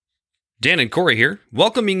Dan and Corey here,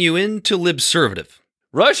 welcoming you into Libservative.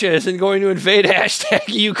 Russia isn't going to invade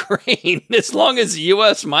Ukraine as long as the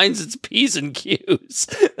U.S. minds its P's and Q's.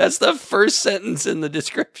 That's the first sentence in the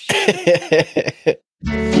description.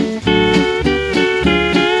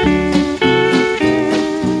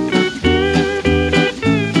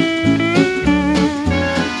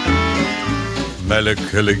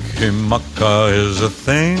 Melikilikimaka is a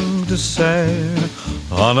thing to say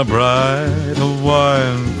on a bright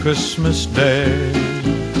Hawaiian Christmas day.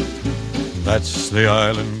 That's the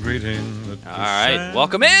island greeting. All right,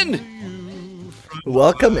 welcome in.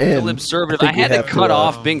 Welcome in. Libservative. I had to cut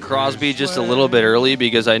off Bing Crosby just a little bit early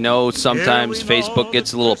because I know sometimes Facebook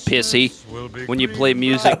gets a little pissy when you play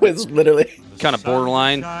music. I was literally kind of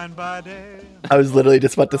borderline. I was literally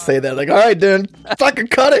just about to say that. Like, all right, dude, fucking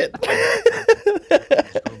cut it.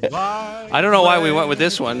 I don't know why we went with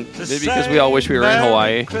this one. Maybe because we all wish we were in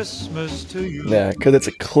Hawaii. Yeah, because it's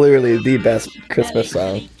clearly the best Christmas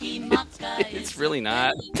song. It's really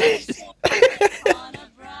not.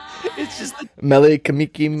 It's just the Mele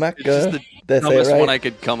Kamiki Maka. That's the one I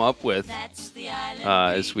could come up with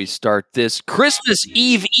as we start this Christmas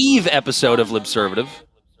Eve episode of Libservative.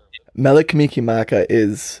 Mele Kamiki Maka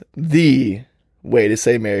is the way to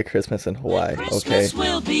say Merry Christmas in Hawaii. Christmas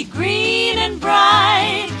will be green and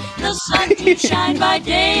bright. The sun can shine by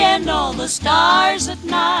day and all the stars at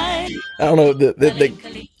night. I don't know.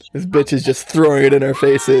 This bitch is just throwing it in our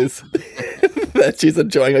faces that she's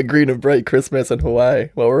enjoying a green and bright Christmas in Hawaii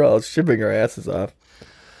while we're all shipping our asses off.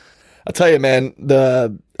 I'll tell you, man,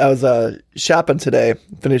 I was shopping today,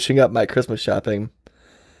 finishing up my Christmas shopping,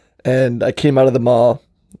 and I came out of the mall.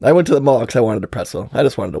 I went to the mall because I wanted a pretzel. I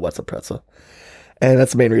just wanted a What's a Pretzel. And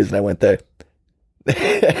that's the main reason I went there.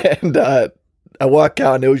 And I walked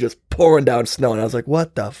out and it was just pouring down snow. And I was like,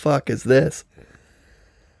 what the fuck is this?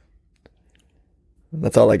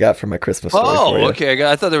 That's all I got for my Christmas story. Oh, okay.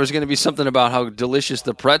 I thought there was going to be something about how delicious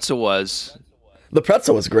the pretzel was. The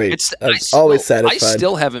pretzel was great. I was always satisfied. I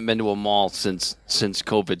still haven't been to a mall since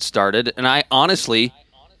COVID started. And I honestly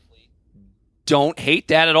don't hate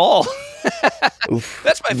that at all.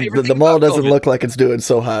 That's my favorite thing. The mall doesn't look like it's doing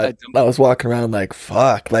so hot. I was walking around like,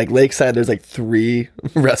 fuck. Like Lakeside, there's like 3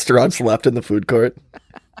 restaurants left in the food court.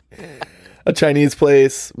 A Chinese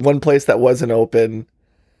place, one place that wasn't open.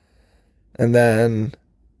 And then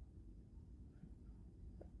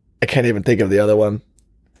I can't even think of the other one.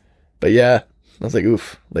 But yeah, I was like,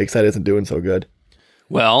 oof, Lakeside isn't doing so good.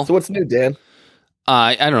 Well, so what's new, Dan?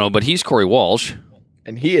 I don't know, but he's Corey Walsh.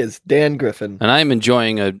 And he is Dan Griffin. And I'm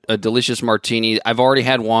enjoying a delicious martini. I've already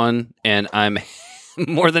had one, and I'm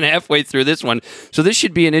more than halfway through this one. So this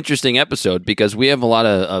should be an interesting episode because we have a lot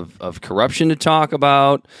of corruption to talk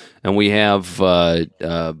about, and we have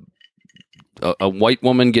a white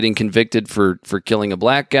woman getting convicted for killing a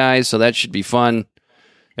black guy, so that should be fun.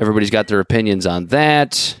 Everybody's got their opinions on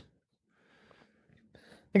that.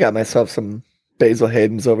 I got myself some Basil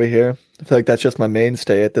Hayden's over here. I feel like that's just my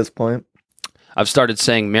mainstay at this point. I've started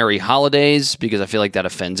saying Merry Holidays because I feel like that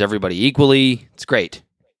offends everybody equally. It's great.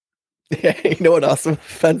 Yeah, you know what also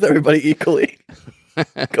offends everybody equally?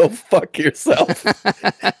 Go fuck yourself.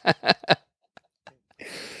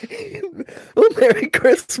 Well, Merry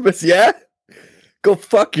Christmas, yeah? Go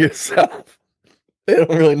fuck yourself. They don't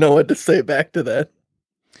really know what to say back to that.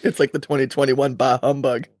 It's like the 2021 Bah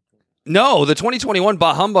Humbug. No, the 2021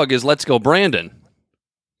 Bah Humbug is Let's Go Brandon.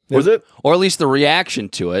 Was it? Or at least the reaction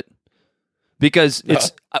to it. Because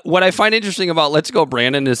it's what I find interesting about Let's Go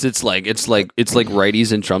Brandon is it's like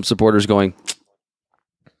righties and Trump supporters going,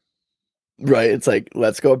 right. It's like,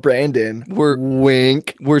 let's go Brandon.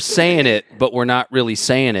 Wink. We're saying it, but we're not really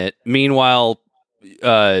saying it. Meanwhile,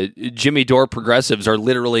 Jimmy Dore progressives are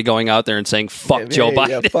literally going out there and saying, fuck Joe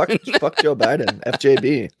Biden. Yeah, fuck Joe Biden.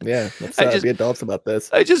 FJB. Yeah. Let's be adults about this.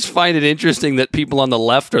 I just find it interesting that people on the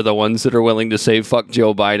left are the ones that are willing to say fuck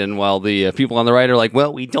Joe Biden while the people on the right are like,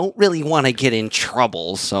 well, we don't really want to get in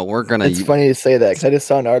trouble, so we're going to... It's funny you say that because I just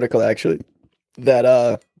saw an article actually that,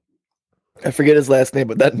 I forget his last name,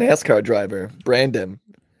 but that NASCAR driver, Brandon,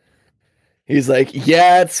 he's like,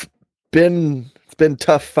 yeah, it's been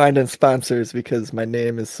tough finding sponsors because my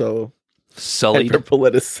name is so sullied,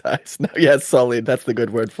 politicized. No, yeah, sullied. That's the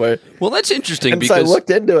good word for it. Well, that's interesting and because so I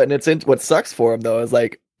looked into it, and what sucks for him though is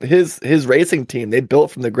like his racing team. They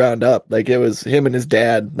built from the ground up. Like it was him and his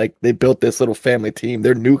dad. Like they built this little family team.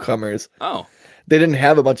 They're newcomers. Oh, they didn't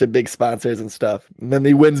have a bunch of big sponsors and stuff. And then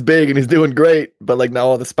he wins big and he's doing great. But like now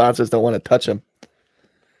all the sponsors don't want to touch him.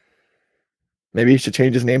 Maybe he should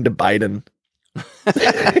change his name to Biden.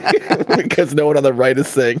 Because no one on the right is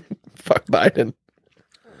saying fuck Biden.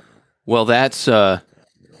 Well, that's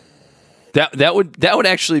That would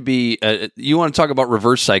actually be. You want to talk about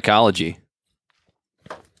reverse psychology?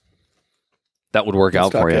 That would work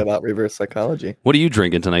out for you. Talking about reverse psychology. What are you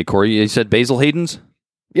drinking tonight, Corey? You said Basil Hayden's?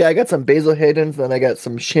 Yeah, I got some Basil Hayden's, then I got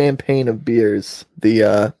some champagne of beers.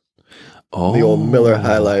 The old Miller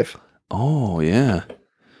High Life. Oh, yeah.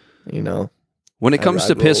 You know. When it comes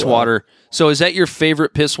to piss water, so is that your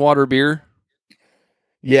favorite piss water beer?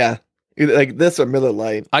 Yeah. Either like this or Miller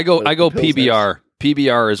Lite. I go PBR.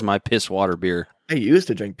 PBR is my piss water beer. I used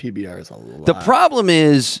to drink PBRs a lot. The problem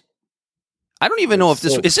is, I don't even know if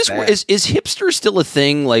this so is hipster still a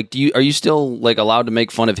thing? Like, are you still like allowed to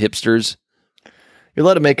make fun of hipsters? You're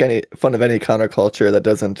allowed to make any fun of any counterculture that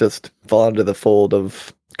doesn't just fall under the fold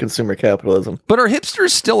of consumer capitalism. But are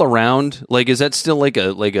hipsters still around? Like, is that still like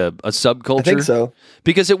a subculture? I think so.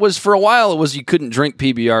 Because it was for a while. It was you couldn't drink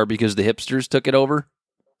PBR because the hipsters took it over.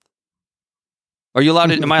 Are you allowed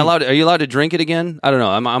to? Am I allowed? Are you allowed to drink it again? I don't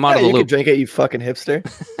know. I'm out of the you loop. can drink it, you fucking hipster.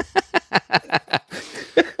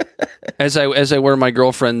 As I wear my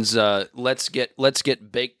girlfriend's let's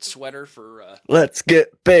get baked sweater for Let's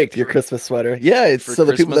get baked, your Christmas sweater. Yeah, it's For so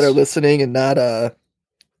the people that Christmas. are listening and not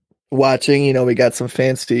watching, you know, we got some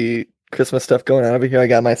fancy Christmas stuff going on over here. I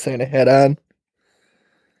got my Santa hat on.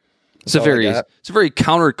 it's a all I very got.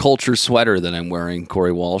 counterculture sweater that I'm wearing,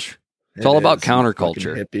 Corey Walsh. It's all about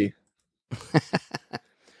counterculture. Hippie.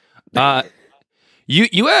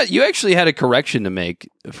 You actually had a correction to make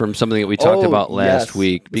from something that we talked about last yes.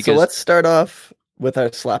 week because So let's start off with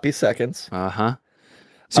our sloppy seconds.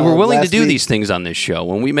 So we're willing to last do week- these things on this show.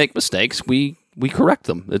 When we make mistakes, we correct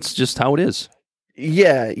them. It's just how it is.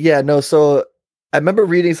 Yeah, no. So I remember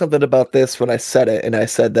reading something about this when I said it, and I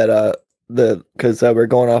said that because we're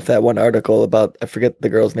going off that one article about, I forget the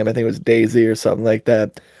girl's name, I think it was Daisy or something like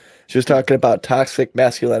that. She was talking about toxic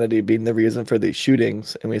masculinity being the reason for these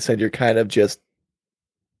shootings, and we said you're kind of just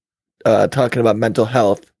talking about mental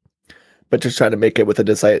health, but just trying to make it with a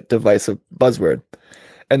divisive buzzword.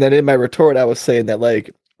 And then in my retort, I was saying that,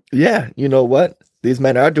 like, yeah, you know what? These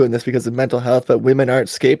men are doing this because of mental health, but women aren't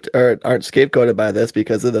scapegoated by this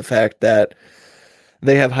because of the fact that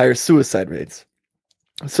they have higher suicide rates.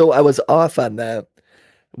 So I was off on that.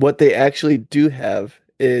 What they actually do have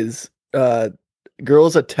is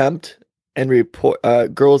girls attempt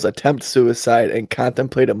suicide and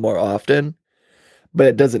contemplate it more often, but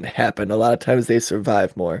it doesn't happen. A lot of times they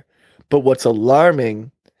survive more. But what's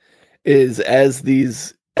alarming is as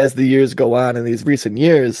the years go on in these recent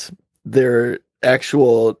years, their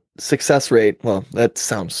actual success rate, well, that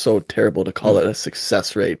sounds so terrible to call it a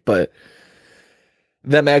success rate, but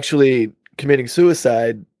them actually committing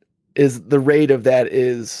suicide is the rate of that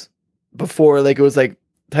is before, like, it was like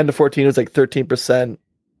 10 to 14, it was like 13%.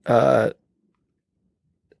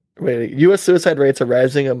 U.S. suicide rates are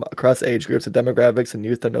rising across age groups and demographics, and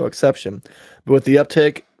youth are no exception. But the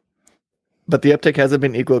uptick hasn't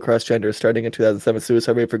been equal across genders. Starting in 2007,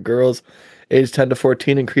 suicide rate for girls aged 10 to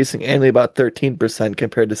 14 increasing annually about 13%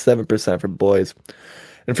 compared to 7% for boys.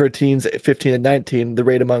 And for teens 15 and 19, the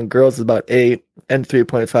rate among girls is about 8 and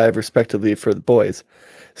 3.5 respectively for the boys.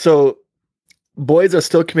 So boys are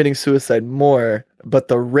still committing suicide more, but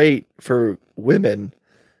the rate for women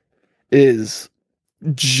is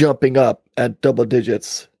jumping up at double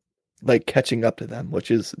digits, like catching up to them, which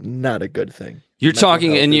is not a good thing. You're Mental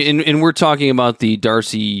talking, health and we're talking about the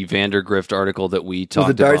Darcy Vandergrift article that we talked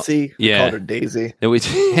Was it Darcy? about. Yeah, called her Daisy. that we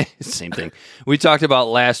same thing. We talked about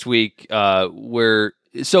last week, where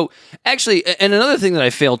so actually, and another thing that I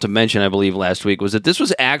failed to mention, I believe last week, was that this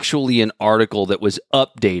was actually an article that was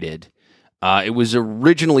updated. It was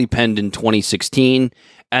originally penned in 2016,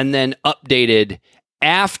 and then updated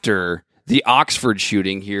after the Oxford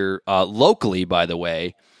shooting here locally, by the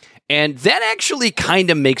way, and that actually kind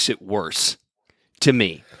of makes it worse to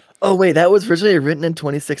me. Oh, wait, that was originally written in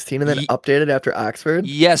 2016 and then updated after Oxford?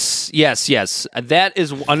 Yes. That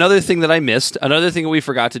is another thing that I missed, another thing that we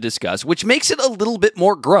forgot to discuss, which makes it a little bit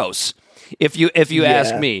more gross, if you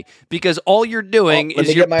ask me, because all you're doing Let is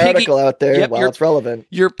me you're get my article out there while it's relevant.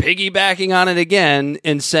 You're piggybacking on it again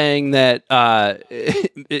and saying that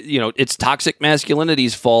it's toxic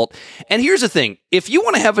masculinity's fault. And here's the thing: if you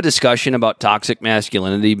want to have a discussion about toxic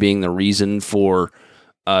masculinity being the reason for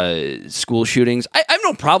school shootings, I have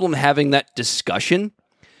no problem having that discussion.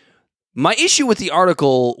 My issue with the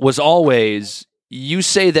article was always, you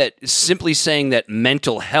say that simply saying that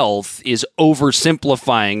mental health is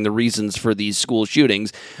oversimplifying the reasons for these school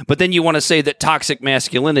shootings, but then you want to say that toxic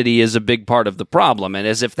masculinity is a big part of the problem, and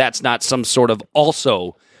as if that's not some sort of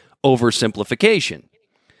also oversimplification.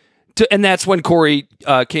 And that's when Corey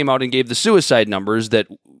came out and gave the suicide numbers that,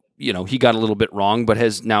 he got a little bit wrong, but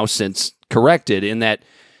has now since corrected, in that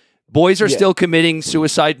Boys are Yeah. still committing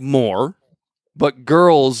suicide more, but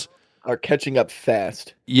girls, Are catching up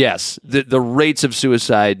fast. yes, the rates of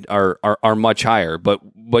suicide are much higher. But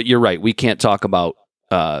you're right. We can't talk about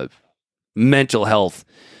mental health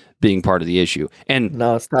being part of the issue. And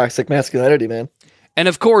No, it's toxic masculinity, man.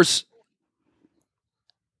 of course,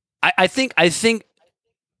 I think Miss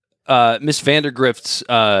Vandergrift's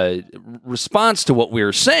response to what we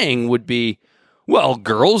were saying would be, well,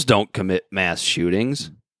 girls don't commit mass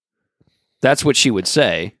shootings. That's what she would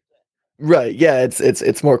say. Right. Yeah,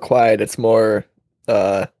 it's more quiet. It's more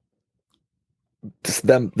just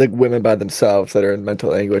them, the women by themselves that are in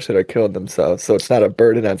mental anguish that are killing themselves. So it's not a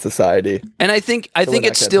burden on society. And I think So we're not it's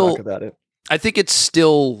gonna still talk about it. I think it's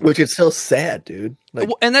still Which is still sad, dude. Like,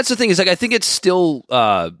 and that's the thing is like I think it's still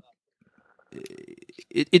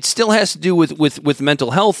it still has to do with mental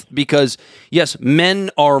health because yes, men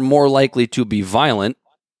are more likely to be violent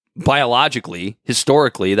biologically,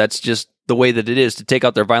 historically. That's just the way that it is to take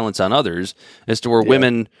out their violence on others, as to where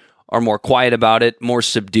women are more quiet about it, more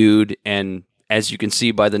subdued, and as you can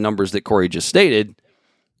see by the numbers that Corey just stated,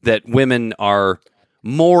 that women are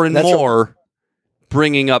more and That's more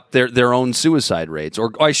bringing up their own suicide rates,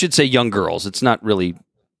 or I should say young girls. It's not really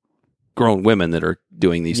grown women that are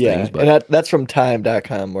doing these things. But and that's from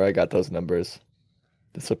time.com where I got those numbers.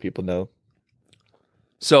 Just so people know.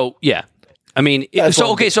 so, yeah. I mean, That's so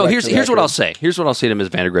one okay. So correct here's what record. I'll say. Here's what I'll say to Ms.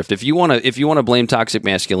 Vandergrift. If you want to blame toxic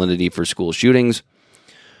masculinity for school shootings,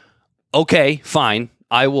 okay, fine.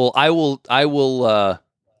 I will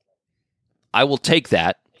take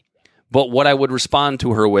that. But what I would respond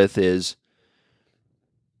to her with is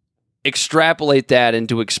extrapolate that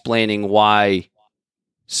into explaining why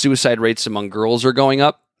suicide rates among girls are going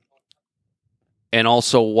up, and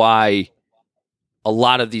also why a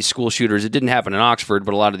lot of these school shooters, it didn't happen in Oxford,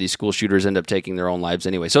 but a lot of these school shooters end up taking their own lives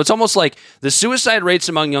anyway. So it's almost like the suicide rates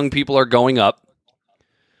among young people are going up,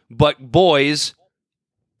 but boys,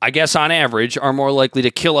 I guess on average, are more likely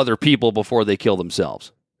to kill other people before they kill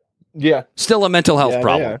themselves. Yeah. Still a mental health Yeah, they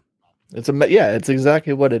problem. are. It's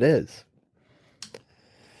exactly what it is.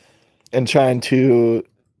 And trying to,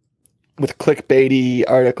 with clickbaity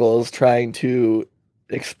articles, trying to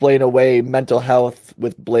explain away mental health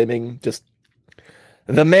with blaming just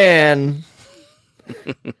the man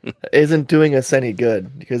isn't doing us any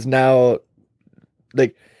good, because now,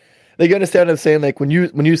 like, you understand what I'm saying? Like, when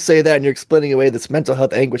you say that and you're explaining away this mental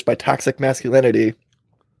health anguish by toxic masculinity,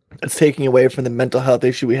 it's taking away from the mental health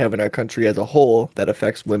issue we have in our country as a whole that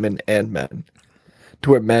affects women and men, to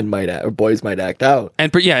where men might act, or boys might act out.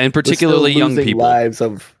 And and We're particularly still young losing people. lives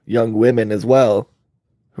of young women as well,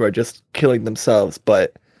 who are just killing themselves.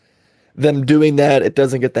 But them doing that, it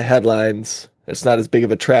doesn't get the headlines. It's not as big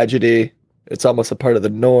of a tragedy. It's almost a part of the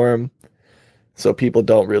norm. So people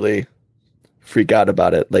don't really freak out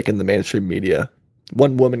about it like in the mainstream media.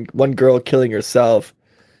 One girl killing herself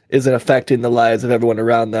isn't affecting the lives of everyone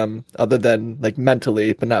around them, other than like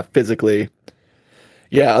mentally, but not physically.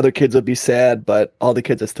 Yeah, other kids would be sad, but all the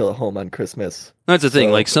kids are still at home on Christmas. That's the thing.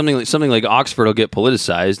 So- Like something like Oxford will get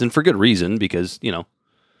politicized, and for good reason, because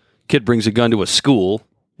kid brings a gun to a school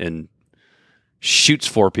and shoots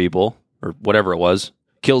 4 people or whatever it was.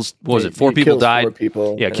 Kills. What was it? 4 He people kills died. 4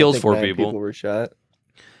 people. Yeah, and I kills think 4 9 people. People were shot.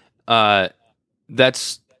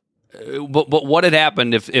 That's. But what had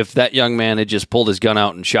happened if that young man had just pulled his gun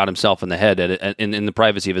out and shot himself in the head in the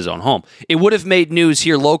privacy of his own home? It would have made news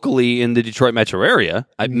here locally in the Detroit metro area.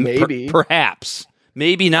 Maybe. Perhaps.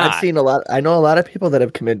 Maybe not. I've seen a lot. I know a lot of people that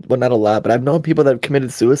have committed. Well, not a lot, but I've known people that have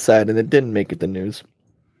committed suicide and it didn't make it the news.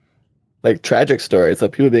 Like tragic stories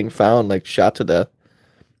of people being found like shot to death.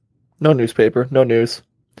 No newspaper, no news.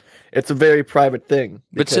 It's a very private thing.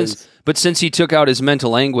 But because- since he took out his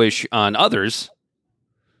mental anguish on others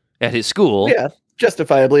at his school, yeah,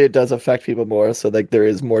 justifiably, it does affect people more. So like there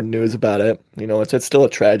is more news about it. It's still a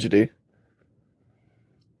tragedy.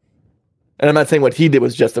 And I'm not saying what he did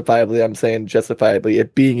was justifiably. I'm saying justifiably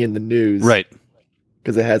it being in the news, right?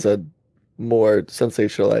 Because it has a more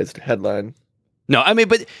sensationalized headline. No, I mean,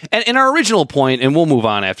 but and our original point, and we'll move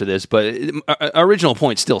on after this, but our original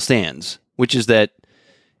point still stands, which is that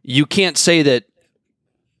you can't say that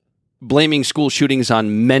blaming school shootings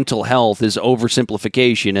on mental health is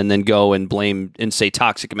oversimplification and then go and blame and say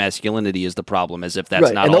toxic masculinity is the problem, as if that's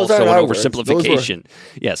Right, not and those also an aren't our words. oversimplification.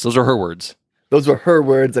 Yes, those are her words. Those were her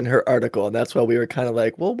words in her article, and that's why we were kind of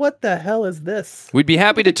like, well, what the hell is this? We'd be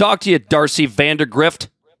happy to talk to you, Darcy Vandergrift.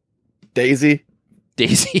 Daisy?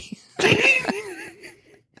 Daisy.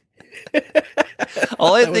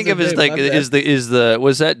 All I That think was of her is name, like my bad. is the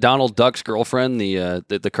was that Donald Duck's girlfriend,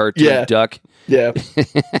 the cartoon Yeah. duck? Yeah.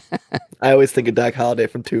 I always think of Doc Holliday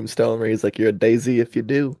from Tombstone, where he's like, you're a daisy if you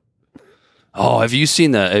do. Oh, have you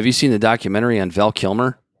seen the documentary on Val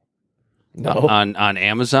Kilmer No. on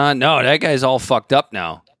Amazon? No, that guy's all fucked up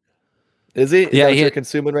now. Is he? Is Yeah, that what he you're had-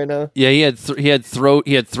 consuming right now? Yeah, he had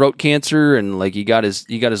throat cancer, and like he got his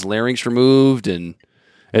larynx removed, and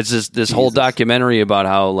it's this whole documentary about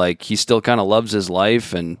how like he still kind of loves his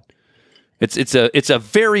life, and it's a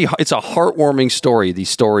heartwarming story. The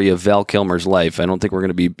story of Val Kilmer's life. I don't think we're going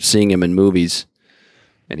to be seeing him in movies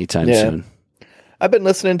anytime soon. I've been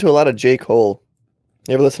listening to a lot of J. Cole.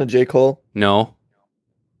 You ever listen to J. Cole? No,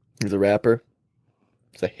 He's a rapper.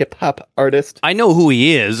 He's a hip hop artist. I know who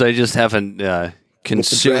he is. I just haven't With the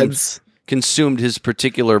consumed dreads. consumed his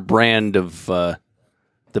particular brand of the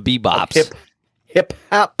bebops. Hip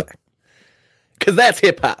hop. Because that's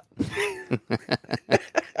hip hop.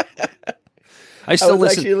 I still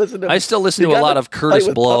was actually listen. listening to- I still listen You to a gotta lot of fight Curtis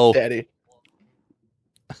with Blow. Puff Daddy.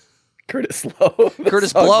 Curtis Blow. The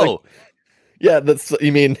Curtis song's Blow. like- yeah, that's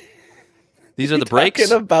you mean. These are the You're breaks.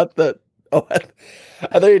 Talking about the. Oh, I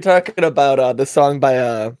thought you were talking about the song by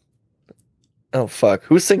Oh fuck!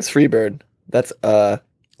 Who sings Freebird? That's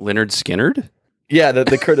Leonard Skinnard. Yeah,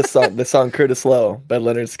 the Curtis song, the song Curtis Low by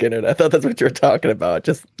Leonard Skinner. I thought that's what you were talking about.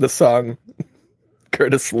 Just the song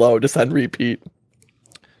Curtis Low, just on repeat.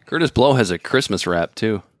 Curtis Blow has a Christmas rap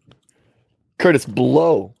too. Curtis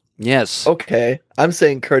Blow. Yes. Okay, I'm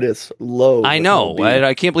saying Curtis Low. I with know. no B.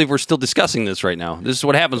 I can't believe we're still discussing this right now. This is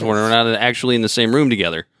what happens when we're not actually in the same room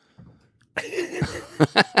together.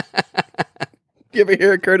 You ever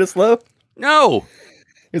hear of Curtis Low? No.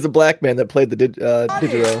 He's a black man that played the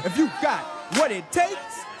didgeridoo. If you got what it takes,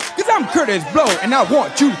 cause I'm Curtis Blow, and I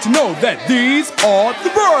want you to know that these are the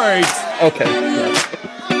breaks. Okay.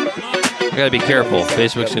 I gotta be careful.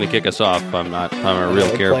 Facebook's gonna kick us off. I'm real We're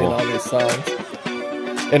playing careful. all these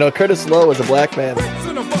songs. You know, Curtis Low was a black man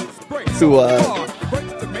who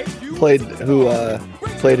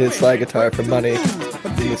played his slide guitar for money.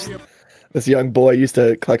 This young boy used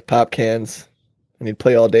to collect pop cans, and he'd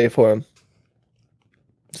play all day for him.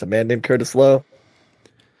 It's a man named Curtis Low.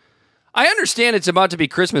 I understand it's about to be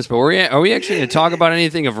Christmas, but are we actually going to talk about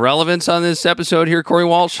anything of relevance on this episode here, Corey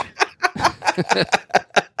Walsh?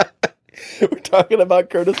 We're talking about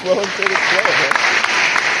Curtis Low and Curtis Blow, man.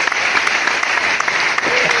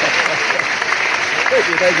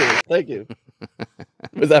 Thank you.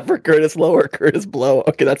 Was that for Curtis Low or Curtis Blow?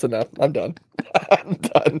 Okay, that's enough. I'm done. I'm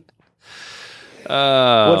done.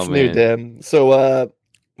 What's new, man. Dan? So,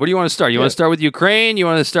 Where do you want to start? You want to start with Ukraine? You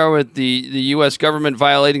want to start with the U.S. government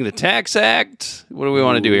violating the Tax Act? What do we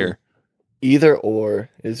want to do here? either or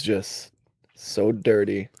is just so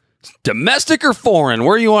dirty. Domestic or foreign?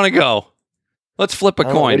 Where do you want to go? Let's flip a I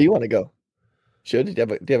don't know, coin. where do you want to go? Do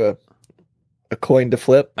you have a coin to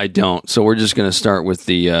flip? I don't. So we're just going to start with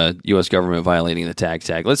the U.S. government violating the Tax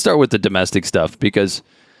Act. Let's start with the domestic stuff because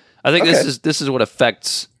I think Okay. this is what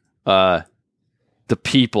affects the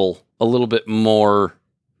people a little bit more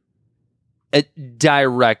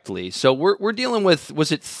directly. So we're dealing with,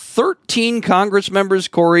 was it 13 Congress members,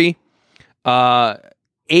 Corey?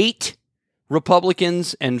 8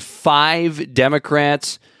 Republicans and 5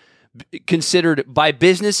 Democrats, considered by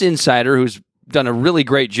Business Insider, who's done a really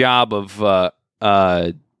great job of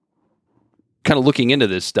kind of looking into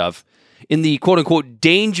this stuff, in the quote-unquote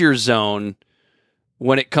danger zone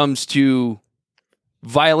when it comes to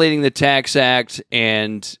violating the Tax Act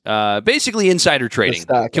and basically insider trading.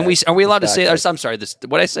 Stock Can we? Act. Are we allowed to The say? Stock Act. I'm sorry.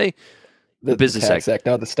 What I say? The Business Tax Act.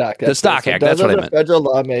 No, the Stock Act. The Stock Act, that's what I dozens of meant. Federal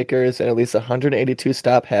lawmakers and at least 182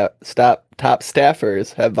 top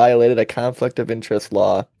staffers have violated a conflict of interest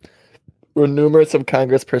law, where numerous of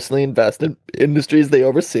Congress personally invest in industries they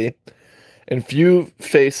oversee, and few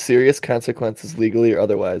face serious consequences legally or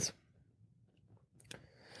otherwise.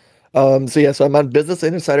 So I'm on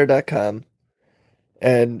BusinessInsider.com,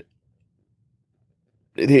 and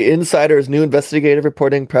the Insider's new investigative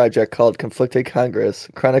reporting project called Conflicted Congress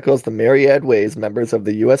chronicles the myriad ways members of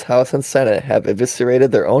the U.S. House and Senate have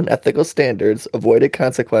eviscerated their own ethical standards, avoided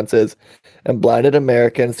consequences, and blinded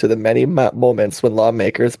Americans to the many moments when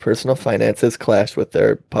lawmakers' personal finances clashed with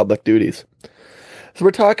their public duties. So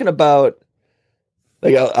we're talking about,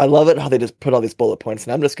 like, I love it how they just put all these bullet points,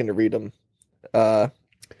 and I'm just going to read them.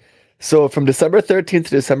 So from December 13th to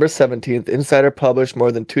December 17th, Insider published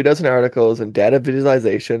more than 24 articles and data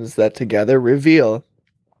visualizations that together reveal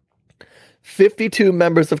 52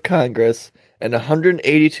 members of Congress and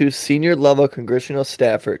 182 senior-level congressional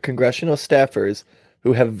staffers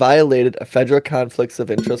who have violated a federal conflicts of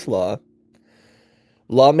interest law.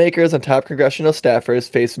 Lawmakers and top congressional staffers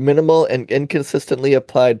face minimal and inconsistently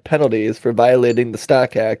applied penalties for violating the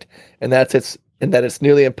Stock Act, and that it's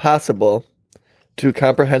nearly impossible to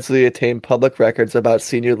comprehensively attain public records about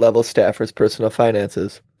senior-level staffers' personal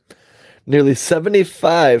finances. Nearly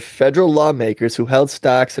 75 federal lawmakers who held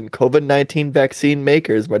stocks in COVID-19 vaccine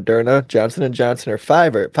makers Moderna, Johnson & Johnson, or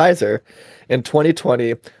Pfizer in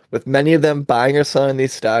 2020, with many of them buying or selling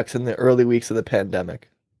these stocks in the early weeks of the pandemic.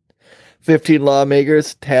 15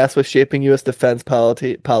 lawmakers tasked with shaping U.S. defense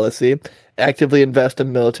policy actively invest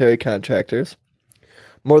in military contractors.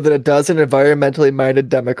 More than a dozen environmentally minded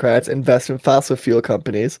Democrats invest in fossil fuel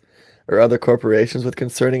companies or other corporations with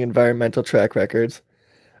concerning environmental track records.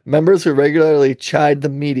 Members who regularly chide the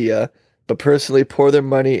media but personally pour their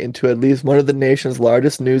money into at least one of the nation's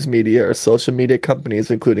largest news media or social media companies,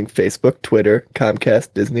 including Facebook, Twitter,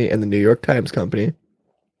 Comcast, Disney, and the New York Times Company.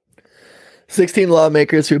 16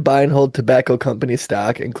 lawmakers who buy and hold tobacco company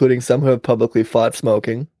stock, including some who have publicly fought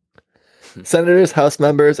smoking. Senators, House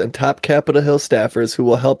members, and top Capitol Hill staffers who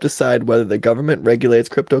will help decide whether the government regulates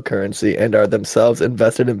cryptocurrency and are themselves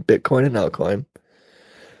invested in Bitcoin and altcoin.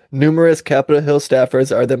 Numerous Capitol Hill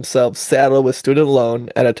staffers are themselves saddled with student loan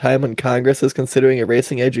at a time when Congress is considering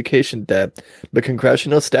erasing education debt, but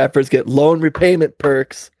congressional staffers get loan repayment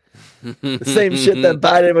perks. The same shit that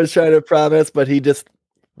Biden was trying to promise, but he just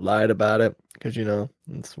lied about it because,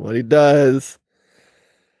 that's what he does.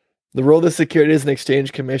 The role the Securities and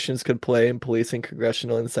Exchange Commissions could play in policing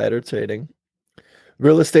congressional insider trading.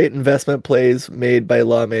 Real estate investment plays made by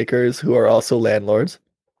lawmakers who are also landlords.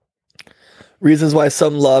 Reasons why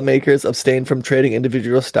some lawmakers abstain from trading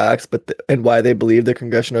individual stocks, and why they believe their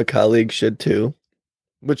congressional colleagues should too.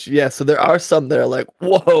 So there are some that are like,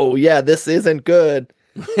 whoa, yeah, this isn't good.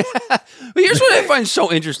 But here's what I find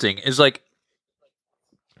so interesting is like,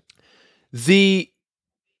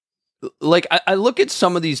 I look at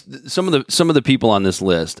some of the people on this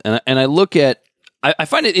list, and I look at, I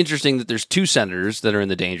find it interesting that there's 2 senators that are in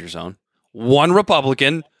the danger zone, 1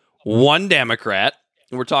 Republican, 1 Democrat.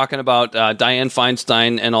 And we're talking about Dianne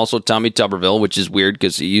Feinstein and also Tommy Tuberville, which is weird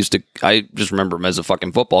because I just remember him as a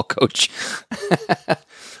fucking football coach.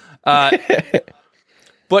 But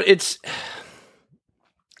it's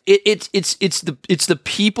the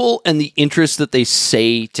people and the interests that they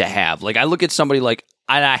say to have. Like I look at somebody like,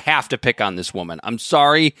 I have to pick on this woman. I'm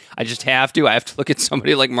sorry, I just have to. I have to look at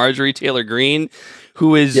somebody like Marjorie Taylor Greene,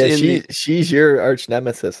 who is she's your arch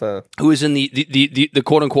nemesis, huh? Who is in the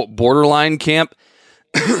quote unquote borderline camp,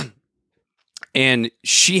 and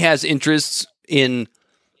she has interests in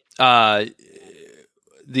the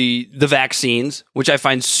vaccines, which I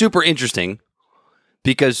find super interesting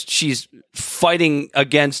because she's fighting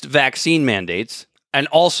against vaccine mandates and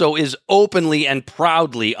also is openly and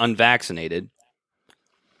proudly unvaccinated.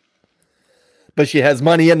 But she has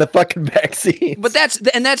money in the fucking vaccine. But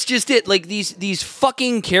that's just it. Like these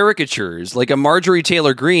fucking caricatures, like a Marjorie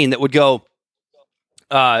Taylor Greene that would go,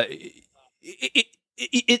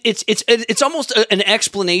 it's almost an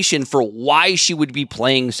explanation for why she would be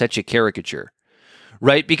playing such a caricature,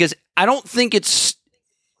 right? Because I don't think it's.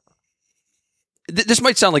 This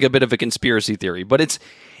might sound like a bit of a conspiracy theory, but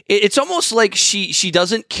it's almost like she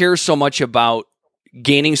doesn't care so much about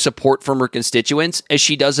gaining support from her constituents as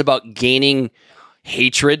she does about gaining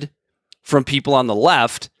hatred from people on the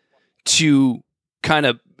left to kind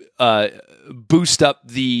of boost up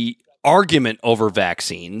the argument over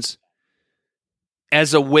vaccines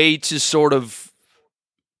as a way to sort of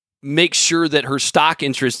make sure that her stock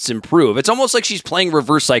interests improve. It's almost like she's playing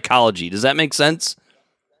reverse psychology. Does that make sense?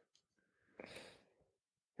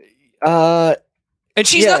 And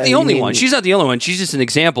she's not the only one. She's not the only one. She's just an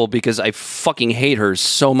example because I fucking hate her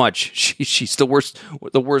so much. She's the worst.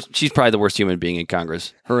 She's probably the worst human being in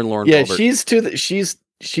Congress. Her and Lauren. Yeah, Boebert.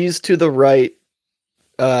 she's to the right,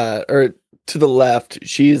 or to the left.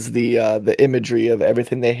 She's the imagery of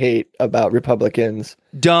everything they hate about Republicans.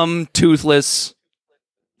 Dumb, toothless.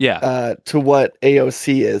 Yeah. To what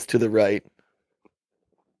AOC is to the right.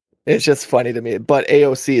 It's just funny to me. But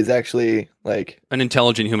AOC is actually like an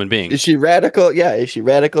intelligent human being. Is she radical? Yeah. Is she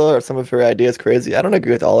radical? Or some of her ideas crazy? I don't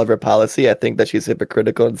agree with all of her policy. I think that she's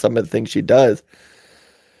hypocritical in some of the things she does.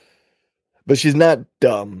 But she's not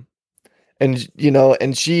dumb. And,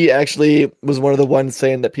 and she actually was one of the ones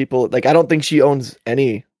saying that people, like, I don't think she owns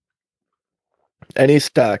any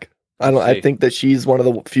stock. I think that she's one of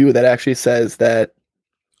the few that actually says that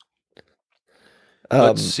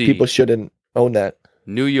people shouldn't own that.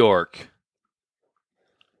 New York.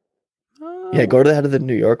 Yeah, go to the head of the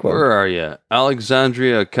New York one. Where are you?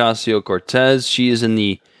 Alexandria Ocasio-Cortez. She is in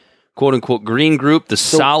the quote-unquote green group, the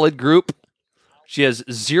solid group. She has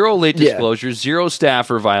 0 late disclosures, 0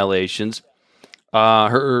 staffer violations.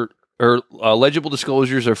 Her legible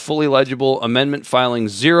disclosures are fully legible. Amendment filing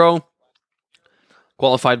 0.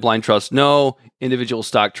 Qualified blind trust, no. Individual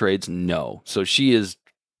stock trades, no. So she is,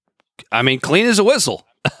 I mean, clean as a whistle,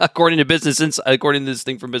 according to this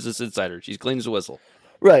thing from Business Insider. She's clean as a whistle.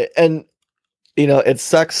 Right. And, it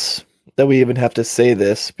sucks that we even have to say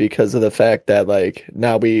this because of the fact that, like,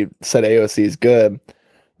 now we said AOC is good.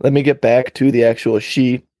 Let me get back to the actual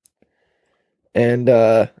sheet. And,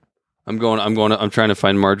 I'm trying to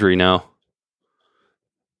find Marjorie now.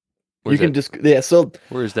 Where's so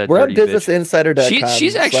where is that? We're on dirty bitch? businessinsider.com.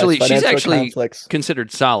 She's actually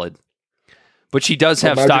considered solid, but she does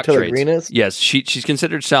have stock trades. Green is? Yes, she's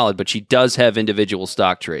considered solid, but she does have individual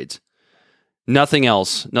stock trades. Nothing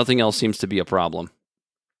else seems to be a problem.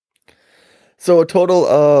 So a total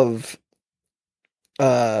of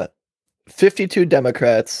 52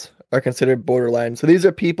 Democrats are considered borderline. So these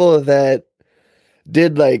are people that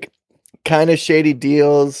did like kind of shady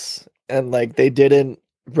deals and like they didn't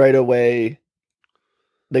right away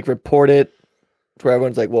like report it where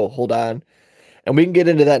everyone's like, well, hold on. And we can get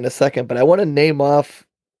into that in a second, but I want to name off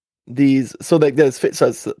these. So like there's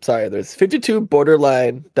 52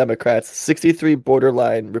 borderline Democrats, 63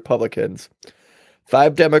 borderline Republicans,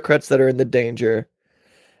 5 Democrats that are in the danger,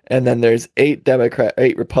 and then there's 8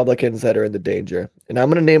 Republicans that are in the danger. And I'm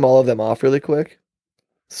going to name all of them off really quick.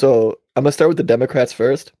 So I'm going to start with the Democrats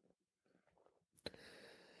first.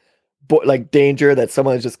 Like danger that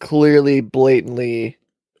someone is just clearly, blatantly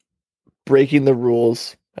breaking the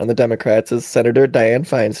rules on the Democrats is Senator Dianne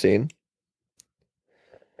Feinstein,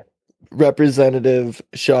 Representative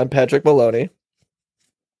Sean Patrick Maloney,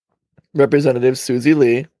 Representative Susie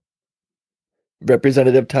Lee,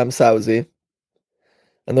 Representative Tom Sauzy,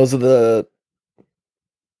 and that's the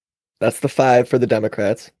 5 for the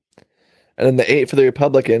Democrats. And then the 8 for the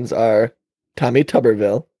Republicans are Tommy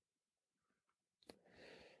Tuberville,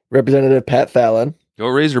 Representative Pat Fallon. Go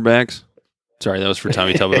Razorbacks. Sorry, that was for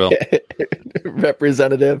Tommy Tuberville.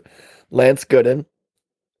 Representative Lance Gooden.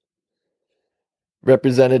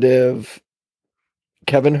 Representative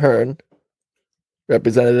Kevin Hern.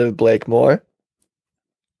 Representative Blake Moore.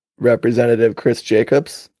 Representative Chris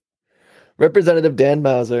Jacobs. Representative Dan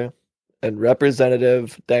Mauser. And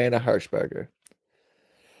Representative Diana Harshbarger.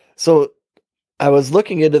 So I was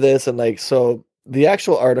looking into this and so the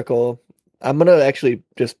actual article, I'm going to actually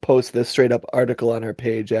just post this straight up article on her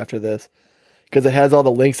page after this because it has all the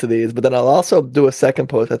links to these. But then I'll also do a second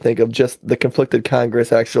post, I think, of just the Conflicted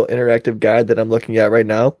Congress actual interactive guide that I'm looking at right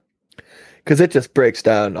now because it just breaks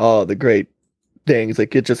down all the great things.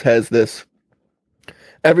 Like it just has this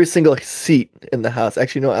every single seat in the House.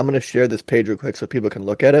 Actually, no, I'm going to share this page real quick so people can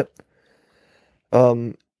look at it.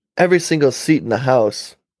 Every single seat in the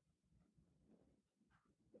House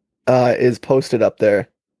is posted up there.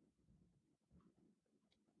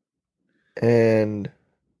 And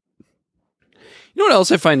you know what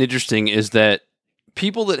else I find interesting is that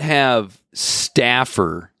people that have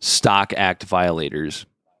staffer Stock Act violators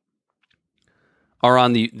are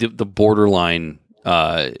on the borderline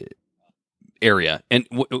area. And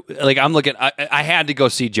I'm looking, I had to go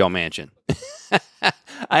see Joe Manchin.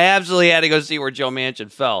 I absolutely had to go see where Joe Manchin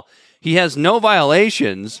fell. He has no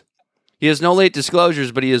violations. He has no late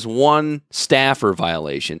disclosures, but he has one staffer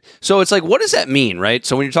violation. So it's like, what does that mean, right?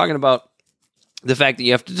 So when you're talking about the fact that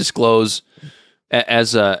you have to disclose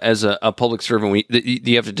as a public servant,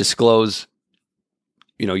 you have to disclose,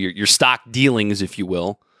 your stock dealings, if you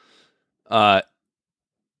will.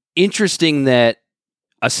 Interesting that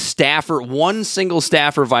one single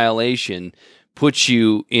staffer violation puts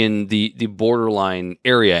you in the borderline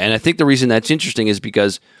area. And I think the reason that's interesting is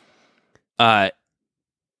because how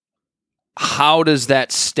does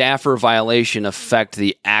that staffer violation affect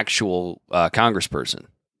the actual congressperson?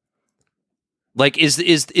 Like, is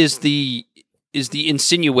the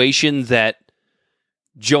insinuation that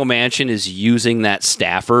Joe Manchin is using that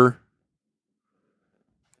staffer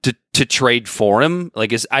to trade for him?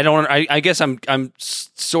 Like, I guess I'm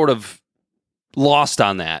sort of lost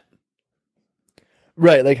on that.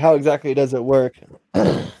 Right, like how exactly does it work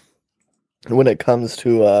when it comes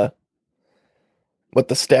to what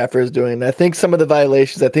the staffer is doing? And I think some of the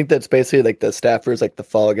violations, I think that's basically like the staffer is like the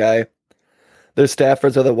fall guy. Their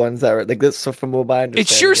staffers are the ones that are like this. So from what I understand, it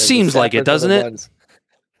sure seems like it, doesn't it?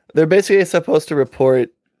 They're basically supposed to report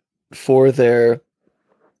for their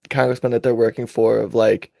congressman that they're working for of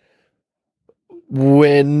like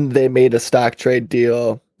when they made a stock trade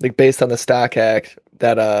deal, like based on the Stock Act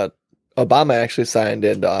that Obama actually signed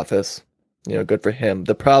into office. Good for him.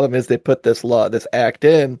 The problem is they put this act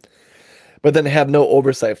in, but then have no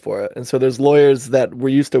oversight for it. And so there's lawyers that were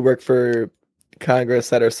used to work for Congress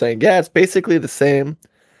that are saying, yeah, it's basically the same.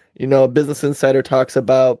 Business Insider talks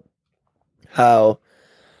about how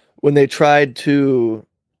when they tried to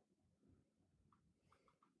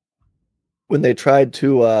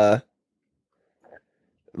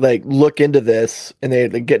like look into this, and they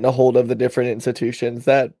like getting a hold of the different institutions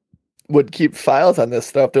that would keep files on this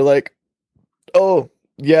stuff, they're like, oh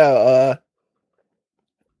yeah,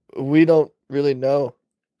 we don't really know.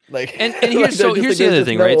 Like, And here's so here's the other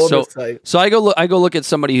thing, right? So I go look at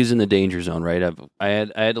somebody who's in the danger zone, right? I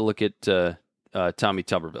had to look at Tommy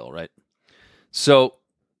Tuberville, right? So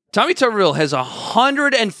Tommy Tuberville has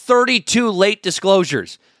 132 late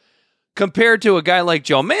disclosures compared to a guy like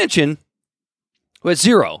Joe Manchin who has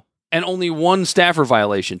 0 and only 1 staffer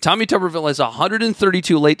violation. Tommy Tuberville has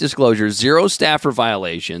 132 late disclosures, 0 staffer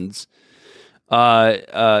violations,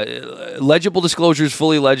 legible disclosures,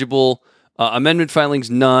 fully legible, amendment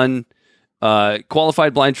filings, none,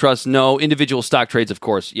 qualified blind trust, no, individual stock trades, of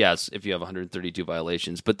course, yes, if you have 132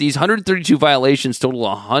 violations. But these 132 violations total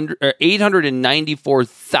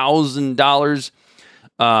 $894,000.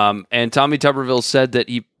 And Tommy Tuberville said that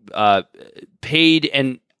he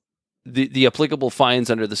paid the applicable fines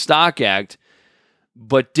under the Stock Act,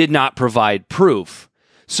 but did not provide proof.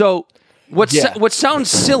 So what sounds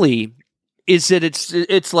silly is that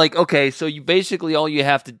it's like, okay, so you basically all you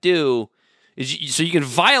have to do is so you can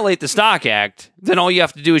violate the Stock Act, then all you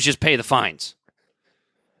have to do is just pay the fines.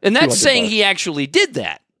 And that's saying he actually did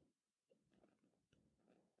that.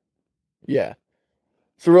 Yeah.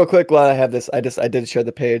 So real quick, while I have this, I did share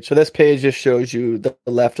the page. So this page just shows you the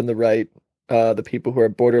left and the right, the people who are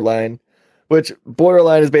borderline, which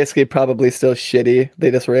borderline is basically probably still shitty.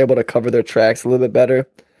 They just were able to cover their tracks a little bit better.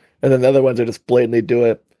 And then the other ones are just blatantly do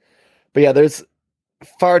it. But yeah, there's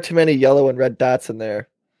far too many yellow and red dots in there.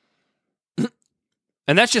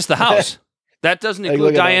 And that's just the House. That doesn't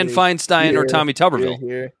include Dianne Feinstein or Tommy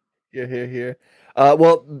Tuberville. Here.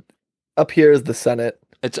 Well, up here is the Senate.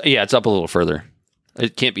 It's up a little further.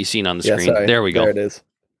 It can't be seen on the screen. Sorry. There we go. There it is.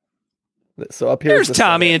 So up here, there's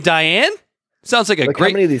Tommy and Dianne. Sounds like Look, how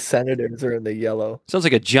many of these senators are in the yellow? Sounds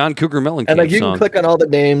like a John Cougar Mellencamp and like you song. can click on all the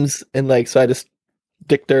names, and like so I just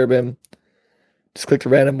Dick Durbin, just clicked a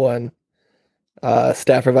random one,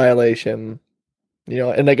 staffer violation,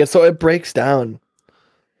 and like so it breaks down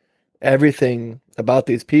everything about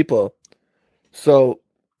these people. So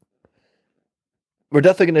we're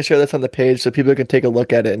definitely going to share this on the page so people can take a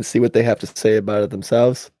look at it and see what they have to say about it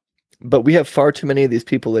themselves. But we have far too many of these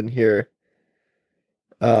people in here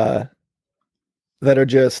that are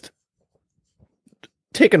just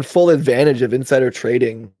taking full advantage of insider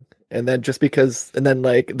trading. And then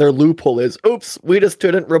like their loophole is, oops, we just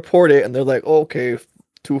didn't report it. And they're like, okay,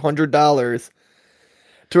 $200.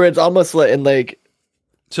 To where it's almost like, and like,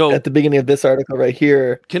 so at the beginning of this article right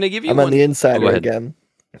here, can I give you I'm on the insider again.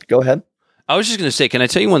 Go ahead. I was just going to say, can I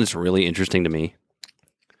tell you one that's really interesting to me?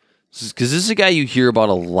 Because this is a guy you hear about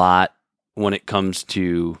a lot when it comes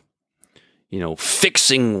to,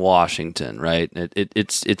 fixing Washington, right?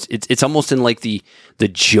 It's almost in like the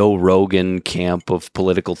Joe Rogan camp of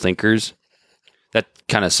political thinkers. That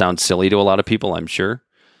kind of sounds silly to a lot of people, I'm sure.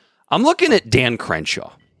 I'm looking at Dan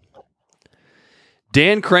Crenshaw.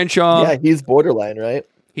 Dan Crenshaw. Yeah, he's borderline, right?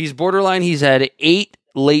 He's borderline. He's had 8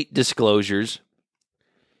 late disclosures.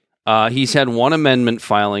 He's had 1 amendment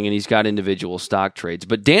filing, and he's got individual stock trades.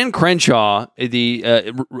 But Dan Crenshaw,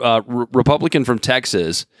 the Republican from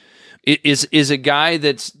Texas, is a guy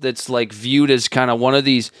that's like viewed as kind of one of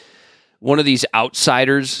these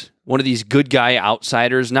outsiders, one of these good guy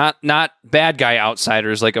outsiders, not bad guy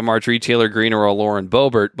outsiders like a Marjorie Taylor Greene or a Lauren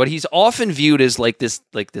Boebert, but he's often viewed as like this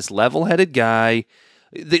level-headed guy,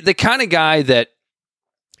 the kind of guy that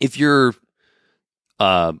if you're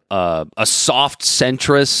a soft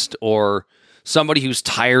centrist or somebody who's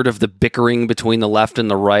tired of the bickering between the left and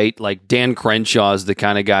the right, like Dan Crenshaw is the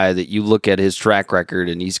kind of guy that you look at his track record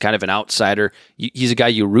and he's kind of an outsider. He's a guy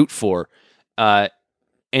you root for. And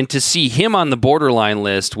to see him on the borderline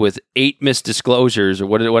list with 8 missed disclosures, or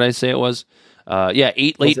what did I say it was?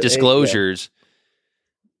 8 late disclosures.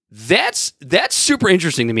 8, yeah. That's super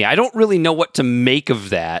interesting to me. I don't really know what to make of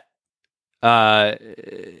that.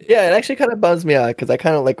 It actually kind of bums me out because I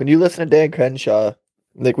kind of like when you listen to Dan Crenshaw,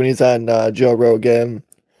 like when he's on Joe Rogan,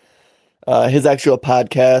 his actual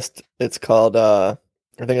podcast. It's called I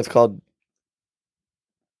think it's called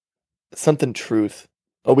something Truth.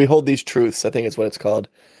 Oh, We Hold These Truths, I think is what it's called.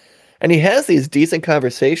 And he has these decent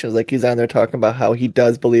conversations. Like he's on there talking about how he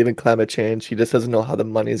does believe in climate change. He just doesn't know how the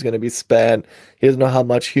money is going to be spent. He doesn't know how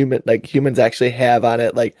much humans actually have on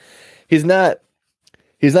it. Like he's not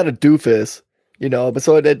a doofus, but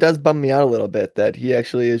so it does bum me out a little bit that he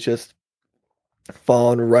actually is just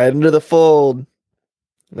falling right into the fold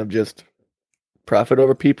of just Profit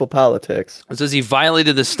over people politics. It says he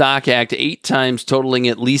violated the Stock Act 8 times, totaling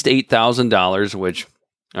at least $8,000, which,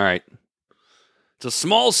 all right, it's a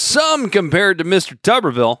small sum compared to Mr.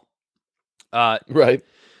 Tuberville. Right.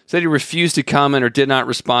 Said he refused to comment or did not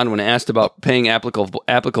respond when asked about paying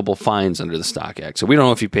applicable fines under the Stock Act. So we don't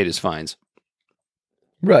know if he paid his fines.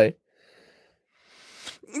 Right.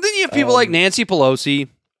 Then you have people like Nancy Pelosi.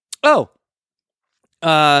 Oh,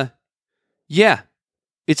 yeah,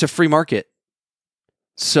 it's a free market.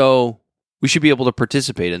 So we should be able to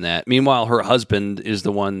participate in that. Meanwhile, her husband is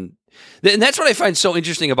the one. And that's what I find so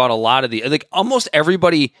interesting about a lot of almost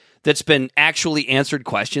everybody that's been actually answered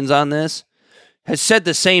questions on this has said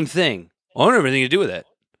the same thing. I don't have anything to do with it.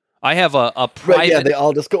 I have a private. Right, yeah, they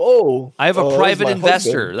all just go, "Oh, I have a private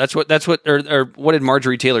investor." husband." That's what, or what did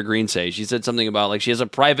Marjorie Taylor Greene say? She said something about like she has a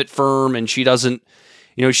private firm and she doesn't,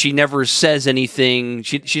 she never says anything.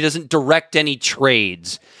 She doesn't direct any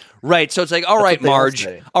trades. Right. So it's like, all right, Marge.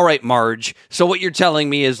 All right, Marge. So what you're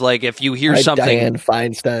telling me is like, if you hear something, Dianne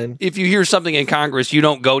Feinstein. If you hear something in Congress, you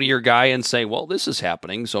don't go to your guy and say, well, this is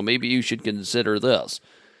happening, so maybe you should consider this.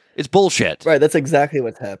 It's bullshit. Right. That's exactly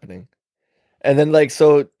what's happening. And then like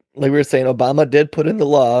we were saying, Obama did put in the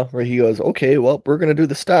law where he goes, okay, well, we're going to do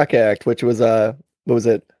the Stock Act, which was, what was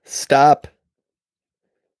it? Stop.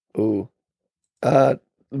 Ooh.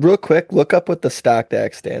 Real quick, look up what the Stock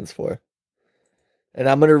Act stands for. And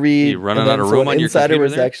I'm going to read. You running out of room on your Insider computer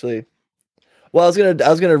was there? Actually, well, I was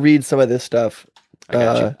gonna read some of this stuff.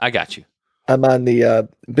 I got you. I'm on the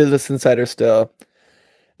Business Insider still,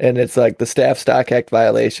 and it's like the Staff Stock Act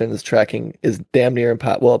violations tracking is damn near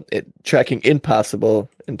tracking impossible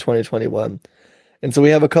in 2021. And so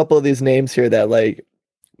we have a couple of these names here that like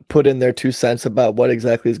put in their 2 cents about what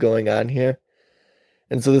exactly is going on here.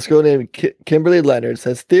 And so this girl named Kimberly Leonard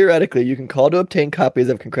says, theoretically, you can call to obtain copies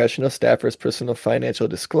of congressional staffers' personal financial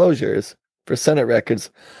disclosures for Senate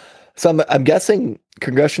records. So I'm guessing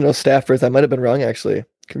congressional staffers, I might have been wrong actually.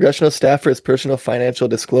 Congressional staffers' personal financial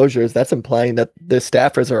disclosures, that's implying that the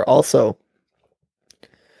staffers are also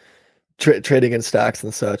trading in stocks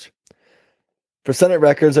and such. For Senate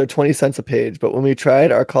records are 20 cents a page, but when we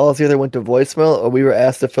tried, our calls either went to voicemail or we were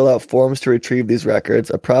asked to fill out forms to retrieve these records,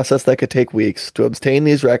 a process that could take weeks. To obtain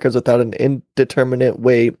these records without an indeterminate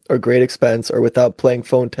wait or great expense or without playing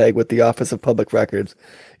phone tag with the Office of Public Records,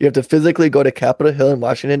 you have to physically go to Capitol Hill in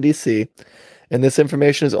Washington, D.C., and this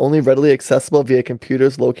information is only readily accessible via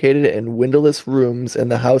computers located in windowless rooms in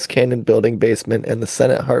the House Cannon Building basement and the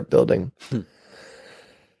Senate Hart Building.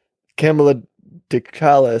 Kamala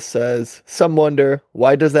DeCala says, some wonder,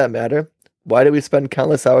 why does that matter? Why do we spend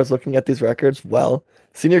countless hours looking at these records? Well,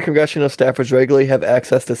 senior congressional staffers regularly have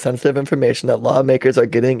access to sensitive information that lawmakers are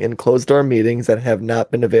getting in closed-door meetings that have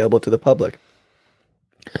not been available to the public.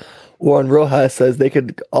 Warren Rojas says they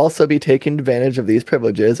could also be taking advantage of these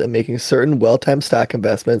privileges and making certain well-timed stock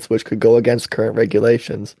investments which could go against current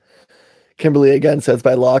regulations. Kimberly again says,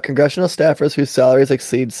 by law, congressional staffers whose salaries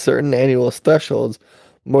exceed certain annual thresholds,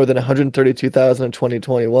 more than $132,000 in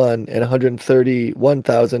 2021 and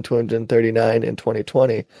 $131,239 in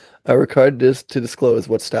 2020, are required to disclose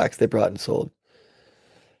what stocks they bought and sold.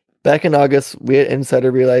 Back in August, we at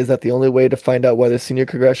Insider realized that the only way to find out whether senior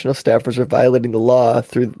congressional staffers are violating the law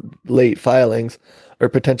through late filings or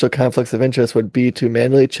potential conflicts of interest would be to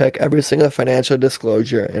manually check every single financial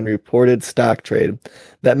disclosure and reported stock trade.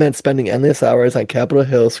 That meant spending endless hours on Capitol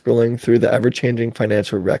Hill scrolling through the ever-changing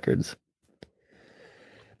financial records.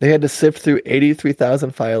 They had to sift through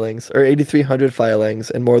 83,000 filings, or 8,300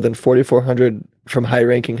 filings, and more than 4,400 from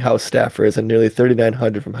high-ranking House staffers and nearly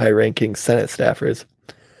 3,900 from high-ranking Senate staffers.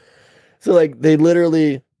 So, like, they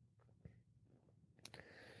literally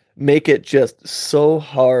make it just so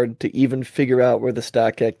hard to even figure out where the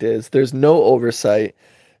Stock Act is. There's no oversight.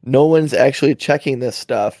 No one's actually checking this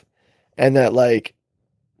stuff. And that, like,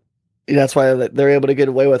 that's why they're able to get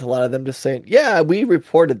away with a lot of them just saying, yeah, we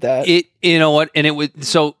reported that. You know what? And it would,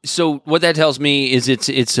 so what that tells me is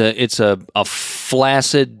it's a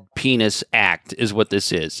flaccid penis act is what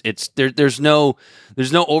this is. It's there's no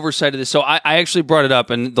oversight of this. So I actually brought it up,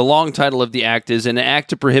 and the long title of the act is an act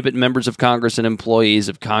to prohibit members of Congress and employees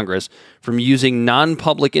of Congress from using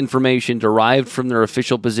non-public information derived from their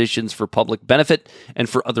official positions for public benefit and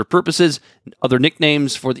for other purposes. Other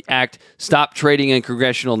nicknames for the act: Stop Trading and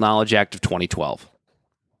Congressional Knowledge Act of 2012.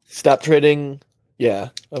 Stop Trading,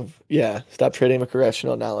 Stop Trading and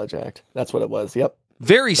Congressional Knowledge Act. That's what it was. Yep.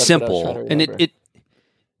 Very That's simple, and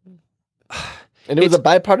And it was a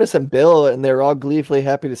bipartisan bill, and they were all gleefully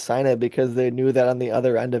happy to sign it because they knew that on the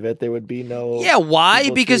other end of it, there would be no... Yeah, why?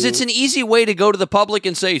 Because it's an easy way to go to the public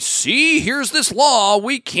and say, see, here's this law.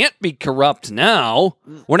 We can't be corrupt now.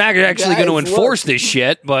 We're not actually going to enforce this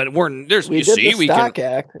shit, but we did the Stock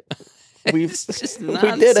Act. It's just we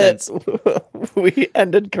did it. We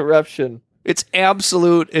ended corruption. It's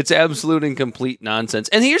absolute and complete nonsense.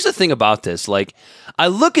 And here's the thing about this. Like, I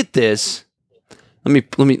look at this.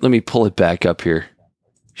 Let me pull it back up here.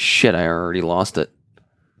 Shit, I already lost it.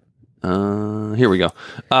 Here we go.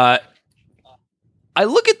 I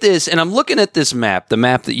look at this, and I'm looking at this map, the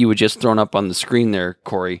map that you had just thrown up on the screen there,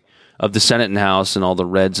 Corey, of the Senate and House and all the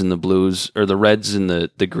reds and the blues, or the reds and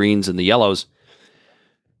the greens and the yellows.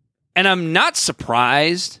 And I'm not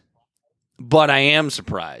surprised, but I am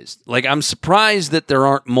surprised. Like, I'm surprised that there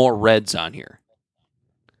aren't more reds on here.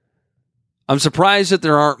 I'm surprised that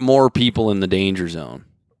there aren't more people in the danger zone.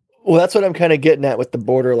 Well, that's what I'm kind of getting at with the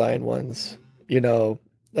borderline ones. You know,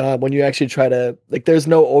 when you actually try to, like, there's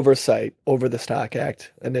no oversight over the Stock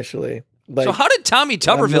Act initially. Like, so how did Tommy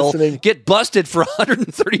Tuberville get busted for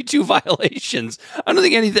 132 violations? I don't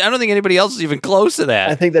think anybody else is even close to that.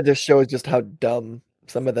 I think that just shows just how dumb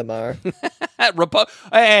some of them are.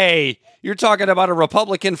 Hey, you're talking about a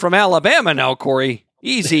Republican from Alabama now, Corey.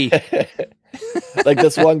 Easy. Like,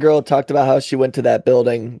 this one girl talked about how she went to that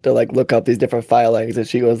building to, like, look up these different filings, and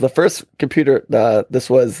she goes, the first computer, this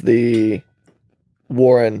was the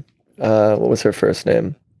Warren, what was her first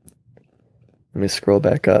name? Let me scroll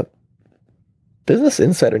back up. Business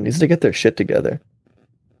Insider needs to get their shit together.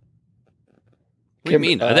 What do you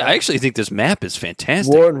mean? I actually think this map is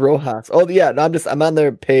fantastic. Warren Rojas. Oh yeah, no, I'm on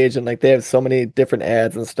their page, and like they have so many different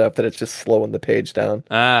ads and stuff that it's just slowing the page down.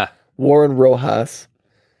 Warren Rojas.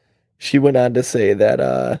 She went on to say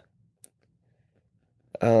that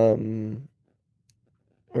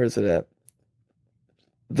where is it at?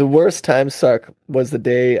 The worst time suck was the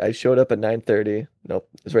day I showed up at 9:30. Nope,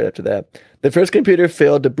 it's right after that. The first computer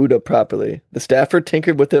failed to boot up properly. The staffer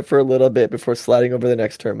tinkered with it for a little bit before sliding over the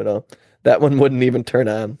next terminal. That one wouldn't even turn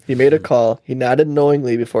on. He made a call. He nodded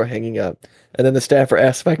knowingly before hanging up. And then the staffer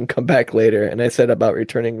asked if I can come back later, and I said about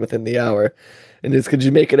returning within the hour. And it's, could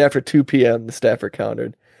you make it after 2 p.m.? The staffer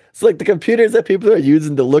countered. It's like the computers that people are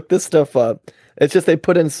using to look this stuff up. It's just they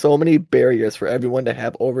put in so many barriers for everyone to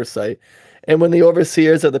have oversight. And when the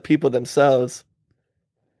overseers are the people themselves,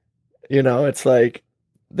 you know, it's like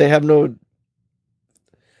they have no...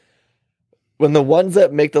 When the ones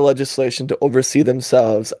that make the legislation to oversee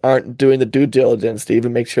themselves aren't doing the due diligence to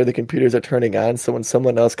even make sure the computers are turning on, so when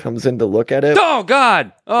someone else comes in to look at it... Oh,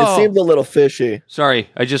 God! Oh. It seems a little fishy.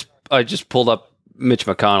 Sorry, I just pulled up Mitch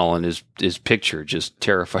McConnell, and his picture just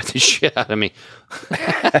terrified the shit out of me.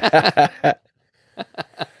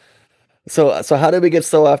 So how did we get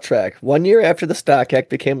so off track? 1 year after the Stock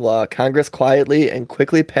Act became law, Congress quietly and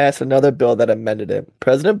quickly passed another bill that amended it.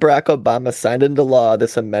 President Barack Obama signed into law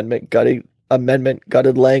this amendment gutted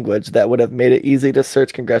language that would have made it easy to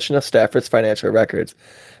search congressional staffers' financial records.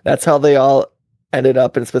 That's how they all ended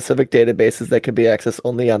up in specific databases that could be accessed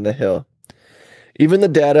only on the Hill. Even the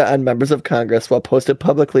data on members of Congress, while posted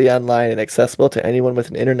publicly online and accessible to anyone with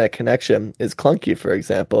an internet connection, is clunky, for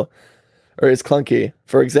example.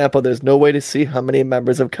 For example, there's no way to see how many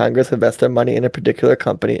members of Congress invest their money in a particular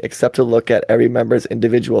company except to look at every member's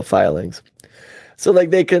individual filings. So, like,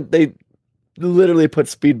 they literally put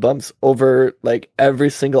speed bumps over, like, every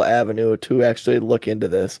single avenue to actually look into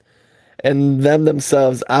this. And them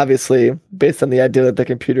themselves, obviously, based on the idea that the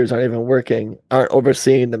computers aren't even working, aren't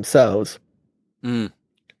overseeing themselves. Mm.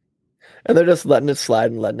 And they're just letting it slide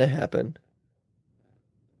and letting it happen.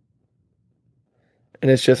 And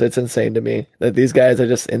it's insane to me that these guys are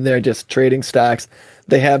just in there just trading stocks.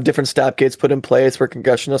 They have different stop gates put in place where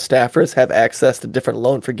congressional staffers have access to different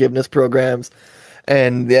loan forgiveness programs.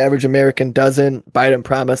 And the average American doesn't. Biden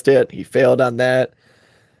promised it. He failed on that.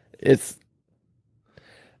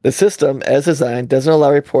 The system, as designed, doesn't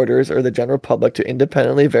allow reporters or the general public to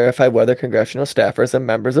independently verify whether congressional staffers and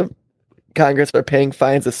members of Congress are paying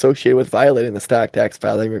fines associated with violating the stock tax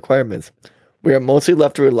filing requirements. We are mostly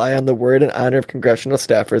left to rely on the word and honor of congressional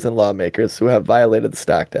staffers and lawmakers who have violated the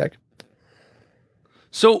stock tax.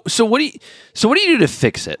 So what do you do to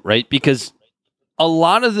fix it, right? Because a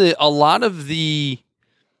lot of the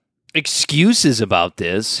excuses about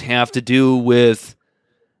this have to do with,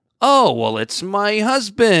 oh, well, it's my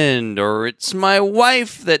husband, or it's my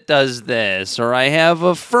wife that does this, or I have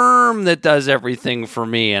a firm that does everything for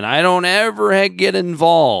me, and I don't ever get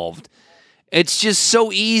involved. It's just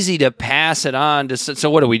so easy to pass it on to. So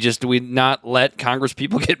what do we just? Do we not let Congress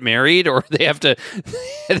people get married, or they have to?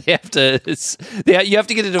 You have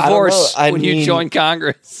to get a divorce when you join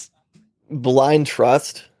Congress. Blind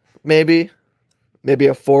trust, maybe a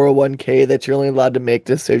 401k that you're only allowed to make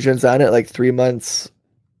decisions on it like 3 months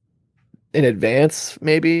in advance,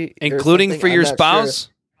 maybe, including for your spouse.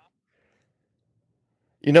 Sure.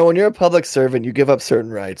 You know, when you're a public servant, you give up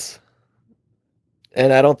certain rights.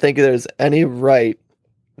 And I don't think there's any right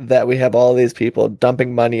that we have all these people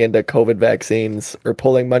dumping money into COVID vaccines or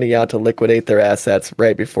pulling money out to liquidate their assets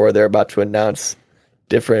right before they're about to announce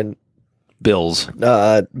different bills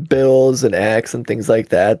and acts and things like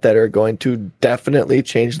that are going to definitely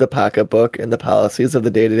change the pocketbook and the policies of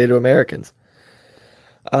the day-to-day to Americans.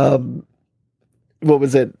 What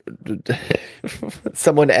was it?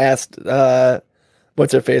 Someone asked,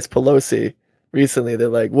 what's her face, Pelosi, recently. They're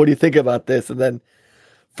like, what do you think about this? And then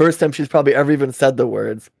first time she's probably ever even said the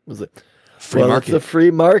words was like, free market. It's a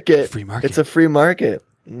free market. Free market. It's a free market.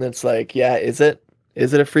 And it's like, yeah, is it?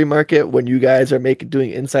 Is it a free market when you guys are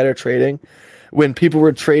doing insider trading? When people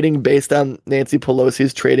were trading based on Nancy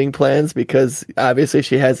Pelosi's trading plans, because obviously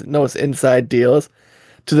she has no inside deals,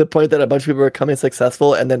 to the point that a bunch of people were becoming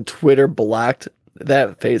successful, and then Twitter blocked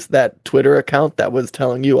that Twitter account that was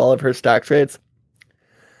telling you all of her stock trades.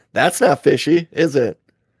 That's not fishy, is it?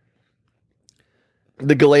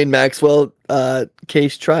 The Ghislaine Maxwell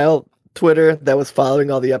case trial Twitter that was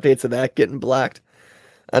following all the updates of that getting blocked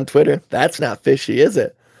on Twitter. That's not fishy, is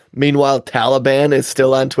it? Meanwhile, Taliban is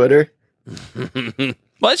still on Twitter.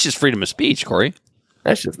 Well, it's just freedom of speech, Corey.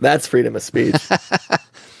 That's freedom of speech.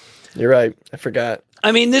 You're right. I forgot.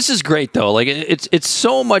 I mean, this is great though. Like it's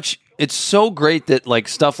so great that like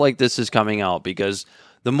stuff like this is coming out, because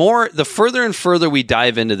the further and further we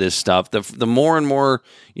dive into this stuff, the more and more,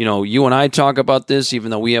 you and I talk about this,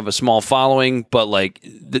 even though we have a small following, but like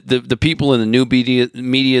the people in the new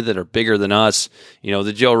media that are bigger than us,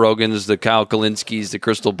 the Joe Rogans, the Kyle Kalinskis, the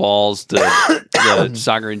Crystal Balls, the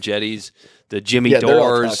Sagar and Jetties, the Jimmy Dores, they're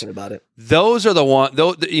all talking about it. Those are the one.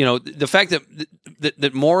 The fact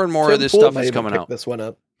that more and more Tim of this Pool stuff might is even coming pick out. This one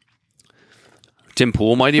up. Tim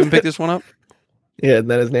Pool might even pick this one up. Yeah,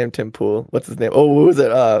 and then his name Tim Pool. What's his name? Oh, who was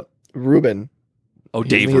it? Ruben. Oh,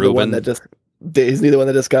 Dave Rubin. He's the one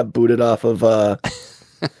that just got booted off of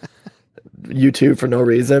YouTube for no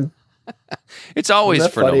reason. It's always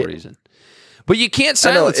for no reason. But you can't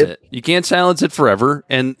silence it. You can't silence it forever.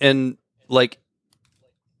 And like,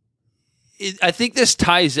 I think this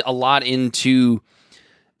ties a lot into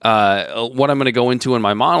what I'm going to go into in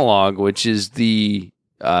my monologue, which is the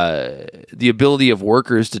ability of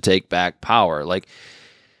workers to take back power. Like,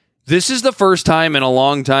 this is the first time in a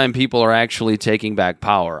long time people are actually taking back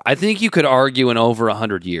power. I think you could argue in over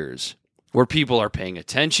 100 years where people are paying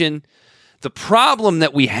attention. The problem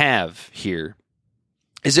that we have here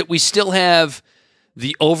is that we still have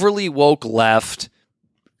the overly woke left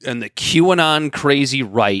and the QAnon crazy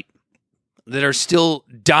right that are still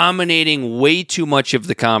dominating way too much of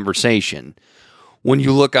the conversation when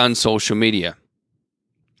you look on social media.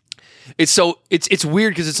 It's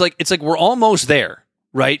weird because it's like we're almost there,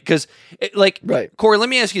 right? Because right. Corey, let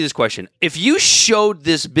me ask you this question: if you showed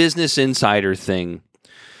this Business Insider thing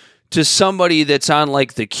to somebody that's on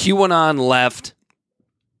like the QAnon left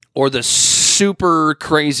or the super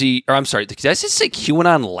crazy, or I'm sorry, did I just say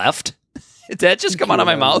QAnon left? Did that just come out of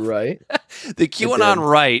my mouth? Right. The QAnon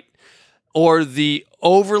right or the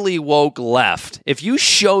overly woke left. If you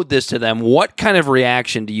showed this to them, what kind of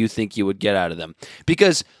reaction do you think you would get out of them?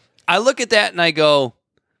 Because I look at that and I go,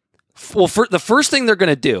 well, the first thing they're going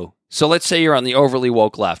to do, so let's say you're on the overly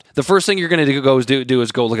woke left, the first thing you're going to do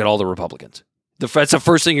is go look at all the Republicans. That's the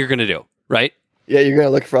first thing you're going to do, right? Yeah, you're going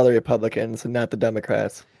to look for all the Republicans and not the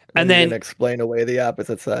Democrats. And then you're going to explain away the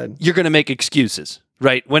opposite side. You're going to make excuses,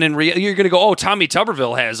 right? When in reality, you're going to go, oh, Tommy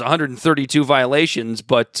Tuberville has 132 violations,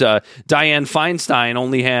 but Dianne Feinstein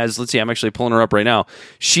only has, let's see, I'm actually pulling her up right now.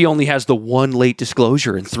 She only has the one late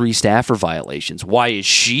disclosure and 3 staffer violations. Why is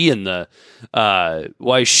she in the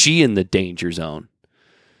danger zone?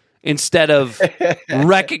 Instead of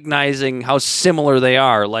recognizing how similar they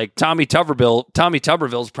are, like Tommy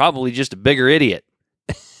Tuberville's probably just a bigger idiot.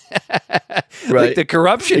 Right. Like the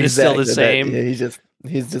corruption is still the same. He's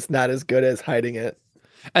just not as good as hiding it.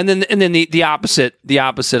 And then the opposite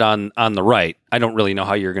on the right. I don't really know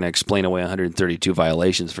how you're going to explain away 132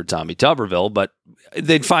 violations for Tommy Tuberville, but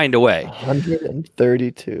they'd find a way.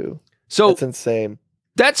 132. So that's insane.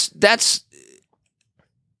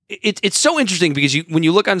 It's so interesting because when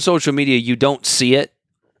you look on social media, you don't see it.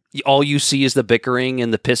 All you see is the bickering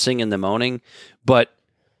and the pissing and the moaning. But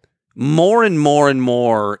more and more and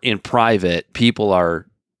more in private, people are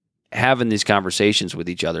having these conversations with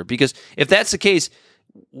each other. Because if that's the case,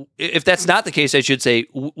 if that's not the case, I should say,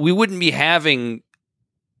 we wouldn't be having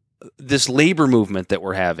this labor movement that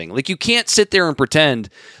we're having. Like, you can't sit there and pretend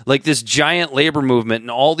like this giant labor movement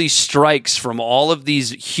and all these strikes from all of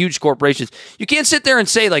these huge corporations. You can't sit there and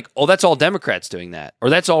say like, oh, that's all Democrats doing that,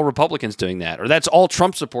 or that's all Republicans doing that, or that's all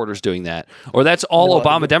Trump supporters doing that, or that's all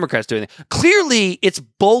Obama Democrats doing that. Clearly, it's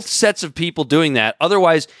both sets of people doing that.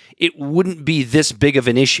 Otherwise, it wouldn't be this big of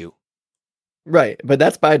an issue. Right, but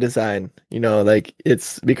that's by design, like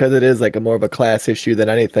it's because it is like a more of a class issue than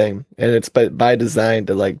anything, and it's by design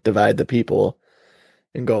to like divide the people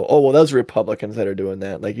and go, oh, well, those are Republicans that are doing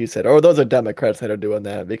that, like you said, or those are Democrats that are doing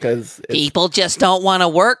that, because people just don't want to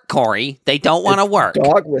work, Corey. They don't want to work.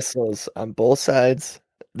 Dog whistles on both sides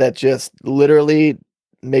that just literally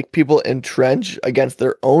make people entrench against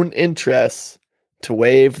their own interests to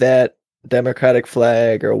wave that Democratic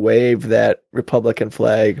flag or wave that Republican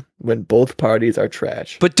flag when both parties are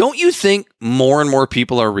trash. But don't you think more and more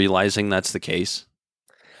people are realizing that's the case?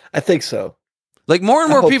 I think so. Like, more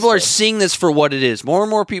and more people are seeing this for what it is. More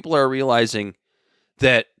and more people are realizing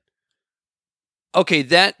that, okay,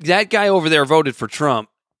 that guy over there voted for Trump.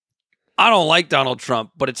 I don't like Donald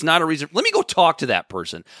Trump, but it's not a reason. Let me go talk to that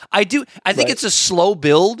person. I think it's a slow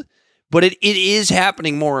build, but it is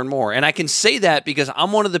happening more and more. And I can say that because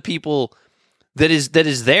I'm one of the people that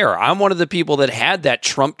is there. I'm one of the people that had that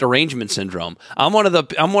Trump derangement syndrome. I'm one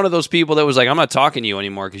of those people that was like, I'm not talking to you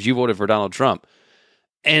anymore because you voted for Donald Trump.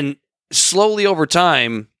 And slowly over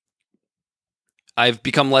time, I've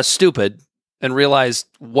become less stupid and realized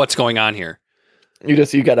what's going on here. You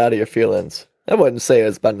got out of your feelings. I wouldn't say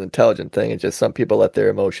it's about an intelligent thing. It's just some people let their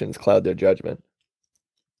emotions cloud their judgment.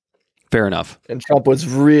 Fair enough. And Trump was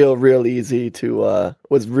real easy to,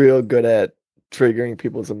 was real good at triggering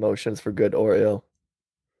people's emotions for good or ill.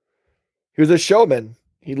 He was a showman.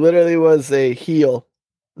 He literally was a heel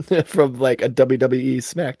from like a WWE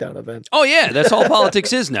SmackDown event. Oh yeah, that's all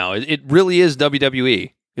politics is now. It really is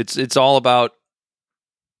WWE. It's all about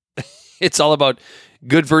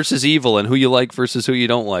good versus evil and who you like versus who you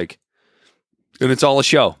don't like. And it's all a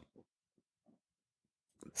show.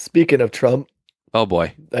 Speaking of Trump, oh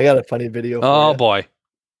boy, I got a funny video for oh you. Boy.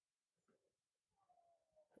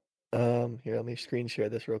 Here, let me screen share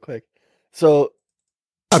this real quick. So,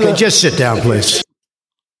 okay, just sit down, please.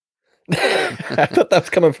 I thought that was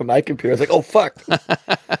coming from my computer. I was like, oh fuck.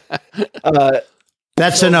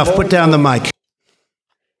 That's enough. Put down the mic.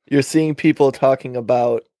 You're seeing people talking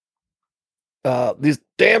about these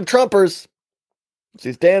damn Trumpers.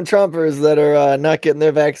 These damn Trumpers that are not getting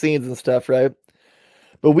their vaccines and stuff, right?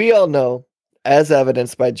 But we all know, as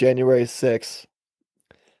evidenced by January 6th,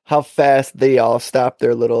 how fast they all stopped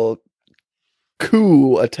their little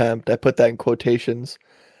coup attempt. I put that in quotations.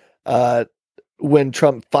 When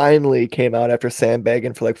Trump finally came out after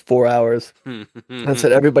sandbagging for like 4 hours and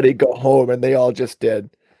said, everybody go home, and they all just did.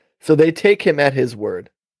 So they take him at his word.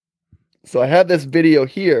 So I have this video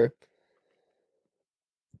here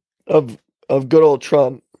of good old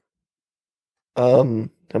Trump. I'm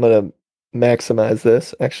going to maximize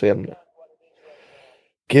this. Actually,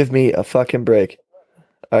 give me a fucking break.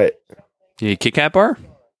 All right. You Kit Kat bar?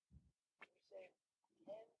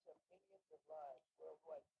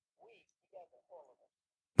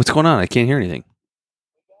 What's going on? I can't hear anything.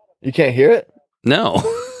 You can't hear it? No.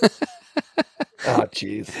 Oh,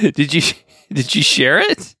 jeez. Did you share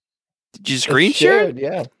it? Did you screen share it?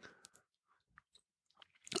 Yeah.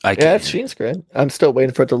 It's screen screen. I'm still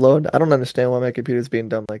waiting for it to load. I don't understand why my computer's being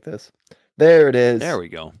dumb like this. There it is. There we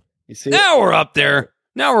go. You see? Now we're up there.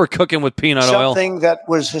 Now we're cooking with peanut oil. Something that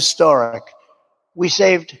was historic. We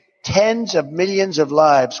saved tens of millions of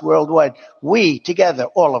lives worldwide. We, together,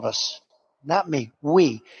 all of us. Not me.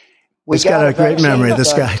 We. He's got a great memory,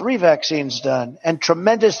 this guy. 3 vaccines done, and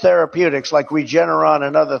tremendous therapeutics like Regeneron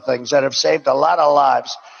and other things that have saved a lot of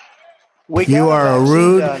lives. You are a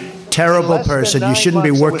rude, terrible person. You shouldn't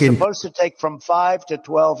be working. It was supposed to take from 5 to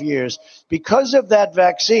 12 years. Because of that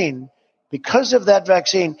vaccine,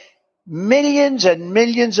 millions and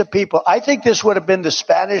millions of people. I think this would have been the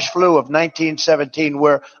Spanish flu of 1917,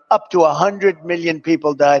 where up to 100 million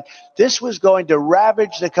people died. This was going to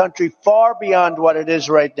ravage the country far beyond what it is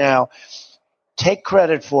right now. Take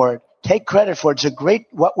credit for it. Take credit for it.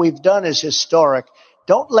 What we've done is historic.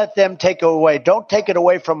 Don't let them take it away. Don't take it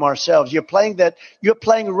away from ourselves. You're playing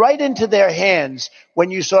right into their hands when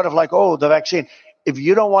you sort of like, oh, the vaccine. If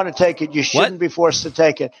you don't want to take it, you shouldn't be forced to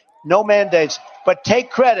take it. No mandates, but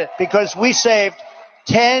take credit because we saved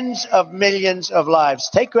tens of millions of lives.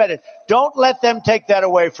 Take credit. Don't let them take that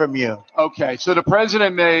away from you. Okay, so the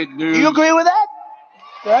president made news. Do you agree with that?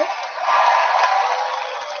 Right?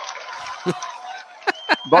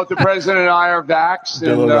 Both the president and I are vaxxed.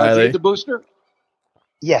 Bill And O'Reilly. need the booster?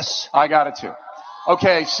 Yes. I got it too.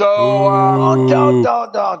 Okay, so Oh, don't,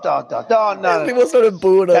 no. People started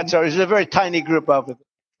booing him. That's all. There's a very tiny group of it.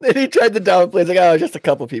 And he tried to downplay. It's like, oh, just a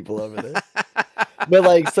couple people over there. But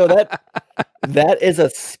like, so that is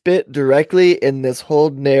a spit directly in this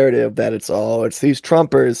whole narrative that it's these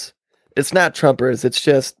Trumpers. It's not Trumpers. It's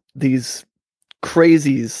just these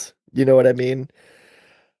crazies. You know what I mean?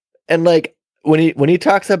 And like when he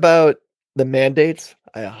talks about the mandates,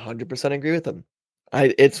 I 100% agree with him.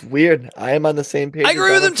 It's weird. I am on the same page. I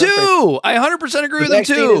agree with him too. I 100% agree with him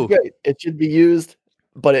too. Great. It should be used,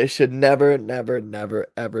 but it should never,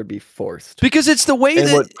 ever be forced. Because it's the way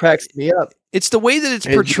that what cracks me up. It's the way that it's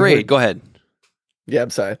portrayed. Go ahead. Yeah,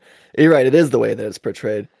 I'm sorry. You're right. It is the way that it's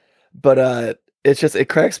portrayed, but it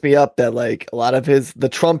cracks me up that like a lot of the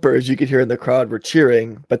Trumpers you could hear in the crowd were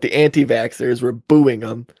cheering, but the anti-vaxxers were booing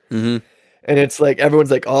them. Mm-hmm. And it's like everyone's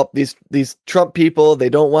like, oh, these Trump people, they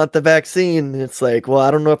don't want the vaccine. And it's like, well, I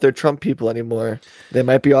don't know if they're Trump people anymore. They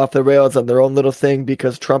might be off the rails on their own little thing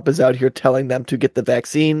because Trump is out here telling them to get the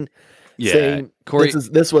vaccine. Yeah, saying Corey,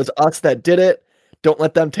 this was us that did it. Don't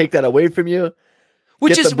let them take that away from you.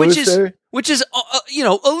 Which is a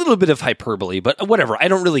little bit of hyperbole, but whatever. I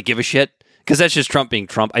don't really give a shit because that's just Trump being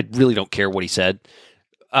Trump. I really don't care what he said.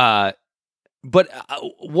 But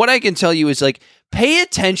what I can tell you is like, pay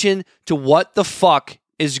attention to what the fuck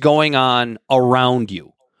is going on around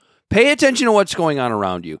you. Pay attention to what's going on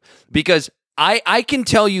around you, because I can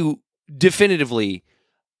tell you definitively,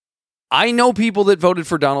 I know people that voted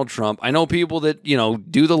for Donald Trump. I know people that,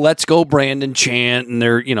 do the "Let's Go Brandon" chant, and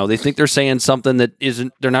they think they're saying something that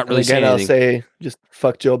isn't. They're not really saying anything. I'll say just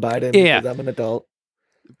fuck Joe Biden. Yeah, because I'm an adult.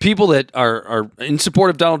 People that are in support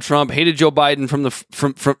of Donald Trump hated Joe Biden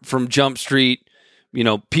from Jump Street.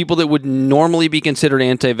 People that would normally be considered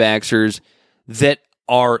anti-vaxxers that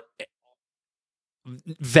are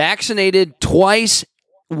vaccinated twice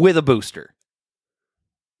with a booster.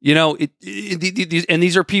 And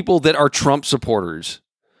these are people that are Trump supporters.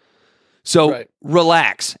 So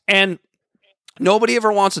Relax. And nobody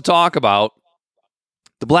ever wants to talk about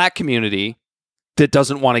the black community that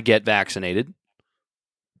doesn't want to get vaccinated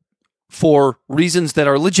for reasons that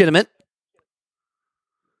are legitimate,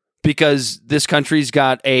 because this country's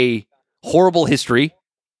got a horrible history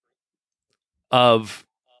of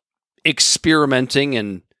experimenting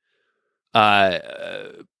and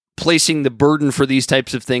placing the burden for these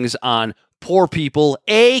types of things on poor people,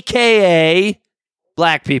 a.k.a.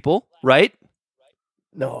 black people, right?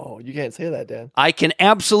 No, you can't say that, Dan. I can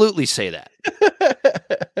absolutely say that.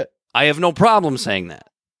 I have no problem saying that,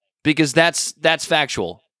 because that's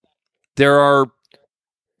factual. There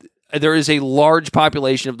is a large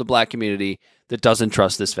population of the black community that doesn't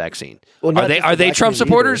trust this vaccine. Well, are they Trump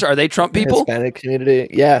supporters? Either. Are they Trump people? The Hispanic community,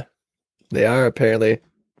 yeah, they are. Apparently,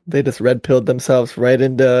 they just red pilled themselves right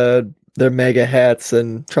into their MAGA hats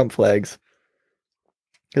and Trump flags,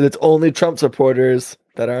 because it's only Trump supporters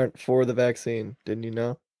that aren't for the vaccine. Didn't you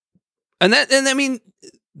know?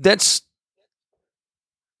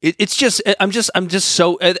 It's just I'm just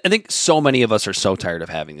so, I think so many of us are so tired of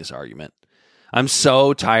having this argument. I'm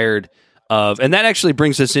so tired of, and that actually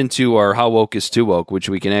brings us into our How Woke is Too Woke, which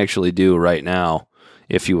we can actually do right now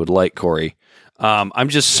if you would like, Corey. I'm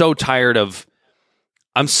so tired of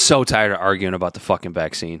arguing about the fucking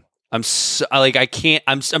vaccine. I'm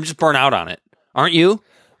just burnt out on it. Aren't you?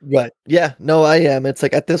 Right. Yeah, no, I am. It's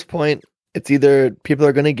like at this point, it's either people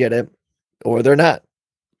are going to get it or they're not.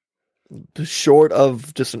 Short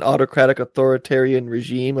of just an autocratic authoritarian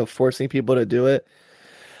regime of forcing people to do it,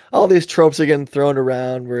 all these tropes are getting thrown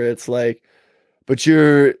around where it's like, but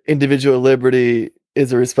your individual liberty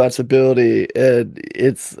is a responsibility, and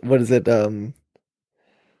it's, what is it?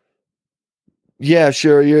 Yeah,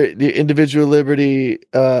 sure, the individual liberty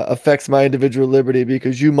affects my individual liberty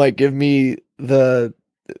because you might give me the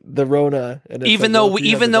Rona. And even though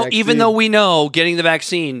we know getting the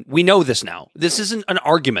vaccine, we know this now. This isn't an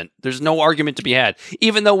argument. There's no argument to be had.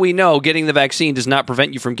 Even though we know getting the vaccine does not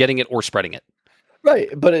prevent you from getting it or spreading it. Right,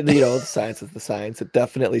 but the science is the science. It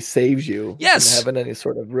definitely saves you from having any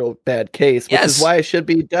sort of real bad case, which is why it should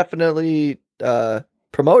be definitely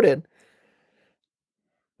promoted.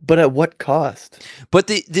 But at what cost? But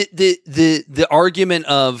the argument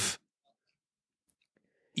of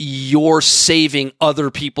you're saving other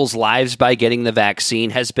people's lives by getting the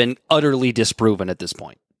vaccine has been utterly disproven at this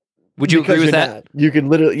point. Would you agree with that? You can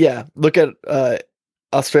literally, look at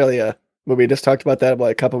Australia. When we just talked about that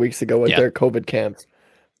a couple weeks ago with Yeah. their COVID camps.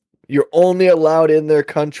 You're only allowed in their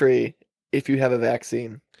country if you have a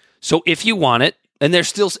vaccine. So if you want it, and they're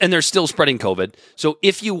still spreading COVID. So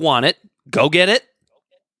if you want it, go get it.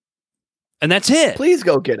 And that's it. Please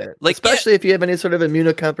go get it. Like, especially if you have any sort of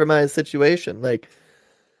immunocompromised situation. Like,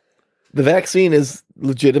 the vaccine is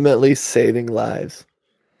legitimately saving lives.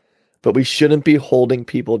 But we shouldn't be holding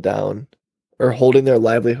people down or holding their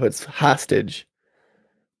livelihoods hostage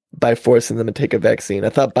by forcing them to take a vaccine. I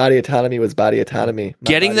thought body autonomy was body autonomy.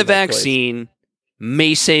 Getting the vaccine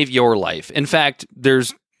may save your life. In fact,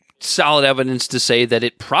 there's solid evidence to say that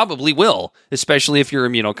it probably will, especially if you're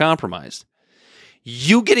immunocompromised.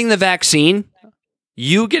 You getting the vaccine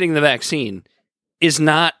is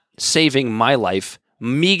not saving my life.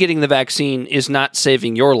 Me getting the vaccine is not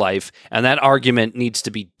saving your life, and that argument needs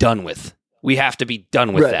to be done with. We have to be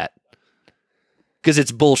done with that. Because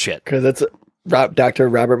it's bullshit. Because it's Dr.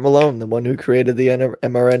 Robert Malone, the one who created the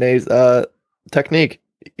mRNA technique.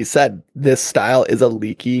 He said this style is a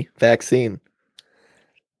leaky vaccine.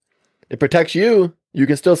 It protects you. You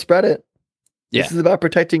can still spread it. Yeah. This is about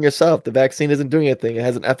protecting yourself. The vaccine isn't doing anything. It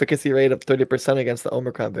has an efficacy rate of 30% against the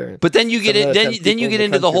Omicron variant. But then you get it. Then you get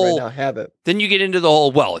into the whole. Right now have it. Then you get into the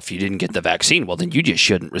whole. Well, if you didn't get the vaccine, well, then you just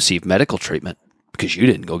shouldn't receive medical treatment because you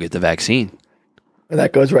didn't go get the vaccine. And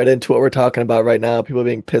that goes right into what we're talking about right now. People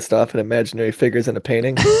being pissed off at imaginary figures in a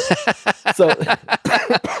painting. So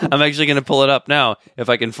I'm actually going to pull it up now if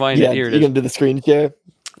I can find it. Here it you is. can do the screen share.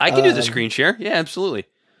 I can do the screen share. Yeah, absolutely.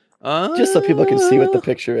 Just so people can see what the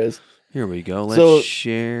picture is. Here we go. Let's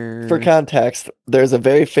share. For context, there's a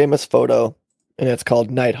very famous photo, and it's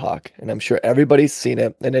called Nighthawk, and I'm sure everybody's seen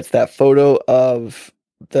it. And it's that photo of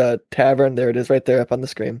the tavern. There it is, right there up on the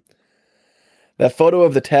screen. That photo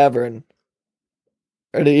of the tavern,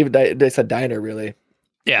 or they said diner, really.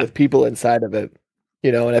 Yeah. With people inside of it,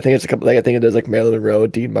 and I think it's a couple. I think it does like Marilyn Monroe,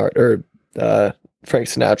 Dean Martin, or Frank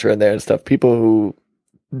Sinatra in there and stuff. People who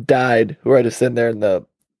died who are just in there in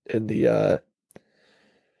the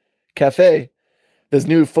cafe. This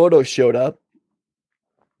new photo showed up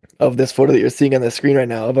of this photo that you're seeing on the screen right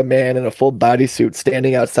now of a man in a full bodysuit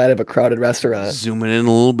standing outside of a crowded restaurant. Zooming in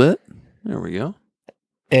a little bit. There we go.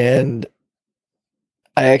 And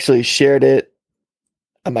I actually shared it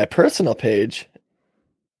on my personal page.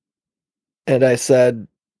 And I said,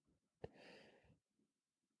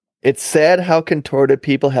 it's sad how contorted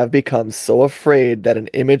people have become so afraid that an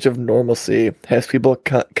image of normalcy has people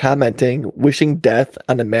commenting, wishing death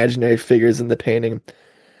on imaginary figures in the painting.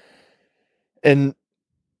 And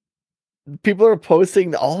people are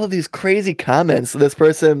posting all of these crazy comments. So this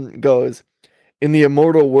person goes, in the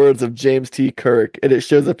immortal words of James T. Kirk, and it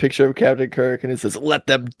shows a picture of Captain Kirk, and it says, let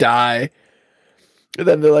them die. And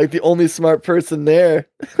then they're like, the only smart person there.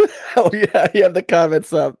 Oh, yeah, you have the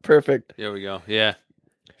comments up. Perfect. There we go. Yeah.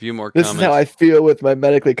 Few more This comments. is how I feel with my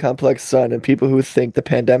medically complex son and people who think the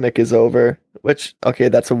pandemic is over, which, okay,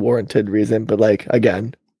 that's a warranted reason, but like,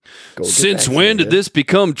 again, go get Since when did vaccinated. this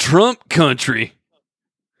become Trump country?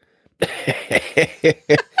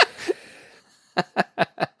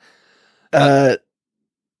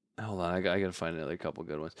 Hold on, I gotta find another couple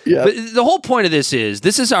good ones. Yeah. But the whole point of this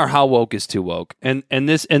is our how woke is too woke, and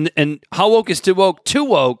how woke is too woke. Too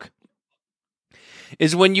woke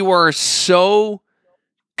is when you are so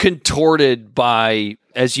contorted by,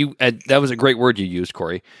 that was a great word you used,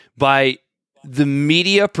 Corey, by the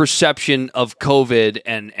media perception of COVID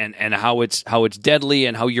and how it's deadly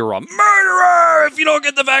and how you're a murderer if you don't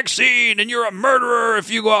get the vaccine and you're a murderer if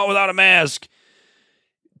you go out without a mask,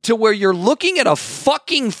 to where you're looking at a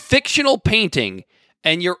fucking fictional painting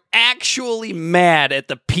and you're actually mad at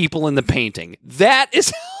the people in the painting. That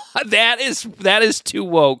is too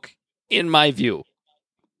woke in my view.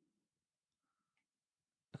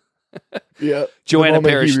 Yeah. Joanna The moment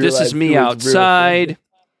he Parrish, this is realized me who his real outside. friend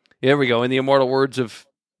There we go. In the immortal words of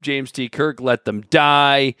James T. Kirk, let them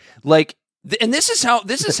die. Like, and this is how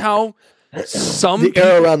some the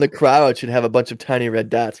arrow around the crowd should have a bunch of tiny red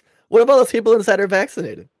dots. What about those people inside are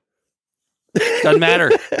vaccinated? doesn't matter.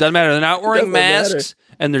 Doesn't matter. They're not wearing Doesn't matter. masks,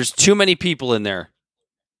 and there's too many people in there.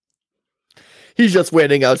 He's just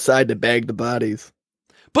waiting outside to bag the bodies.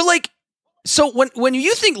 But like, so when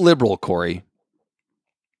you think liberal, Corey,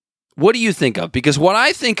 what do you think of? Because what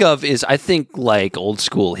I think of is I think like old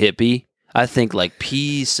school hippie. I think like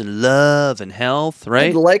peace and love and health,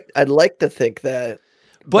 right? I'd like to think that,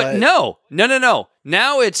 But no.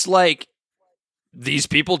 Now it's like these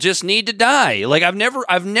people just need to die. Like I've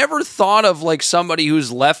never thought of like somebody who's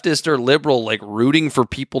leftist or liberal like rooting for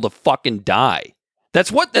people to fucking die.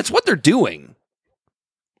 That's what they're doing.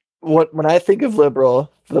 when I think of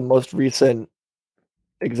liberal, the most recent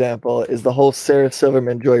example is the whole Sarah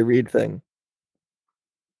Silverman, Joy Reid thing.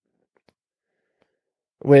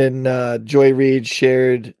 When Joy Reid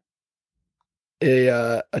shared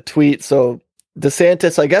a tweet, so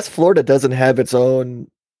DeSantis, I guess Florida doesn't have its own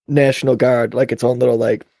National Guard, like its own little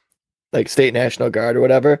like state National Guard or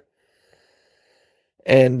whatever.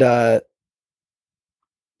 And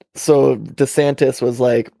so DeSantis was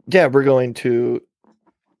like, yeah, we're going to,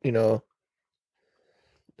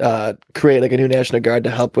 create like a new National Guard to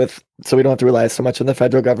help with, so we don't have to rely so much on the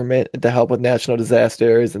federal government to help with national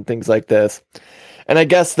disasters and things like this. And I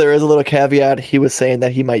guess there is a little caveat. He was saying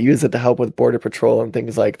that he might use it to help with border patrol and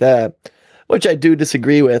things like that, which I do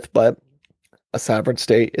disagree with, but a sovereign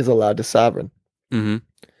state is allowed to sovereign. Mm-hmm.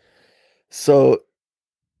 So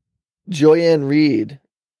Joyanne Reid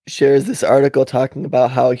shares this article talking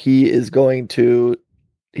about how he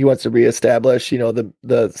wants to reestablish,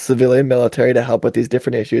 the civilian military to help with these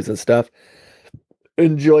different issues and stuff.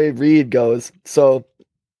 And Joy Reid goes, so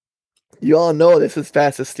you all know this is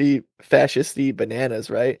fascist-y bananas,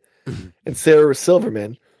 right? Mm-hmm. And Sarah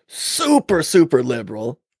Silverman, super, super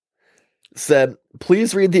liberal, said,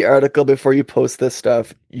 please read the article before you post this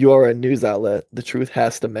stuff. You are a news outlet. The truth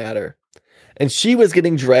has to matter. And she was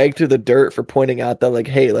getting dragged through the dirt for pointing out that, like,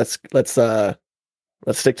 hey, let's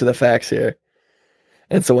stick to the facts here.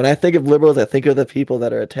 And so when I think of liberals, I think of the people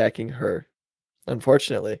that are attacking her.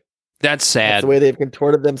 Unfortunately, that's sad. That's the way they've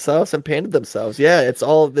contorted themselves and painted themselves. Yeah, it's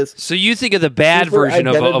all of this. So you think of the bad version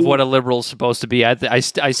of what a liberal is supposed to be. I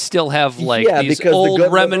still have these old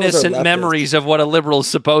reminiscent memories of what a liberal is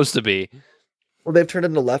supposed to be. Well, they've turned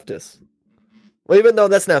into leftists. Well, even though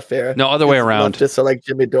that's not fair. No, other way around. Leftists are like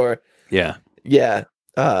Jimmy Dore. Yeah. Yeah.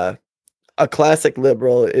 A classic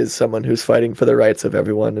liberal is someone who's fighting for the rights of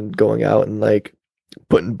everyone and going out and like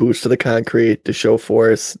putting boots to the concrete to show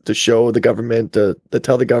force, to show the government, to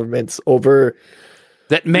tell the governments over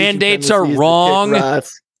that mandates are wrong.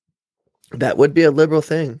 That would be a liberal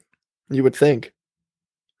thing, you would think.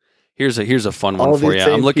 Here's a fun one for you.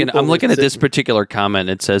 I'm looking at this particular comment.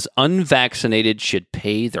 It says unvaccinated should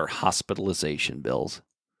pay their hospitalization bills.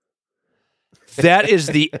 That is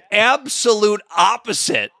the absolute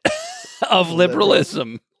opposite of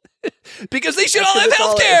liberalism. Because they should all have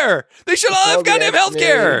health care. They should all have goddamn health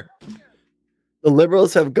care. The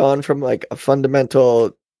liberals have gone from like a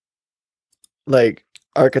fundamental like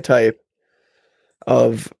archetype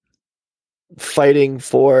of fighting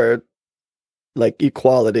for like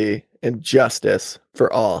equality and justice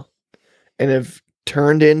for all, and have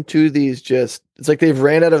turned into these it's like they've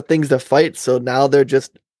ran out of things to fight, so now they're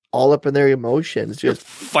just all up in their emotions, just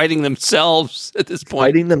fighting themselves at this point.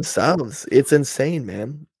 Fighting themselves. It's insane,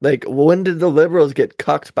 man. Like, when did the liberals get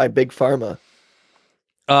cucked by Big Pharma?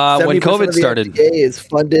 When COVID started. FDA is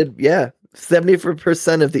funded,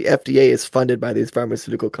 70% of the FDA is funded by these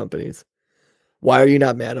pharmaceutical companies. Why are you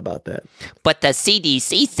not mad about that? But the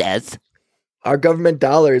CDC says our government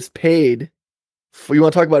dollars paid. You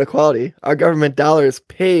want to talk about equality? Our government dollars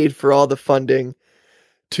paid for all the funding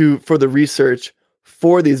for the research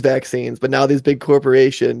for these vaccines, but now these big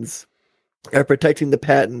corporations are protecting the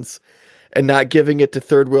patents and not giving it to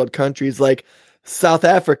third world countries like South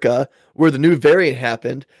Africa, where the new variant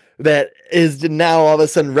happened, that is now all of a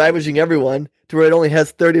sudden ravaging everyone to where it only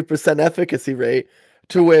has 30% efficacy rate,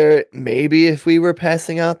 to where maybe if we were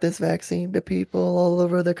passing out this vaccine to people all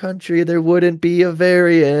over the country, there wouldn't be a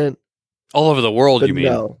variant. All over the world, you mean?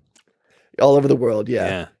 No. All over the world,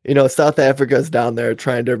 yeah. South Africa is down there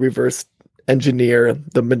trying to reverse engineer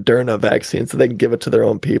the Moderna vaccine so they can give it to their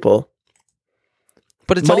own people.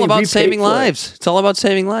 But it's all about saving lives. It's all about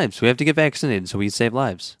saving lives. We have to get vaccinated so we can save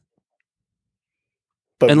lives.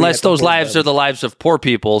 But unless those lives are the lives of poor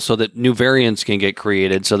people, so that new variants can get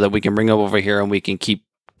created so that we can bring them over here and we can keep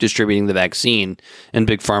distributing the vaccine and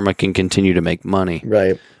Big Pharma can continue to make money.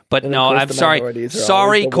 Right. But no, I'm sorry.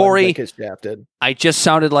 Sorry, Corey. I just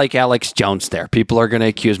sounded like Alex Jones there. People are going to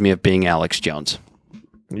accuse me of being Alex Jones.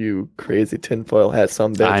 You crazy tinfoil hat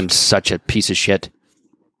some bitch. I'm such a piece of shit.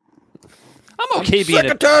 I'm okay being sick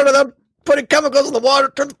and tired of them putting chemicals in the water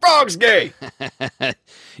to the frogs gay.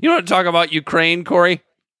 You want to talk about Ukraine, Corey?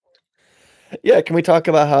 Yeah, can we talk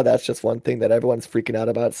about how that's just one thing that everyone's freaking out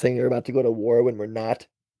about, saying they're about to go to war when we're not?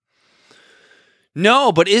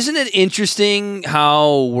 No, but isn't it interesting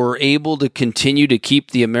how we're able to continue to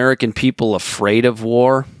keep the American people afraid of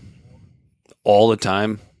war all the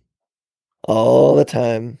time? All the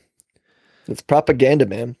time. It's propaganda,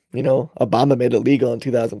 man. Obama made it legal in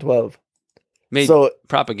 2012. Made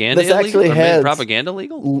propaganda illegal? Made propaganda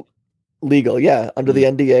legal? legal, under the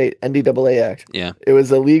NDAA Act. Yeah. It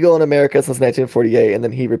was illegal in America since 1948, and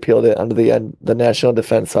then he repealed it under the National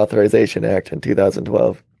Defense Authorization Act in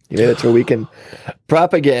 2012. He made it to where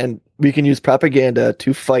we can use propaganda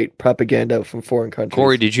to fight propaganda from foreign countries.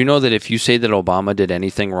 Corey, did you know that if you say that Obama did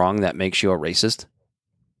anything wrong, that makes you a racist?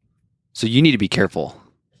 So you need to be careful.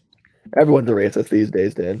 Everyone's a racist these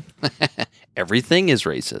days, Dan. Everything is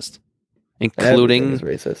racist, including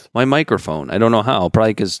racist. My microphone. I don't know how.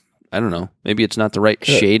 Probably because, I don't know, maybe it's not the right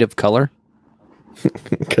shade of color.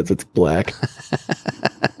 Because it's black.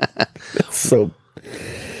 So,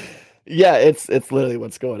 yeah, it's literally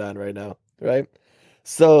what's going on right now, right?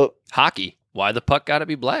 So hockey. Why the puck got to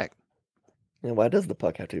be black? And why does the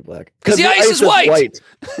puck have to be black? Because the ice is white.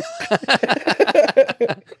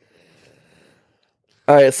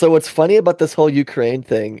 All right, so what's funny about this whole Ukraine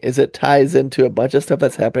thing is it ties into a bunch of stuff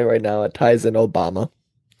that's happening right now. It ties in Obama.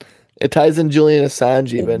 It ties in Julian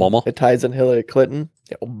Assange even. Obama. It ties in Hillary Clinton.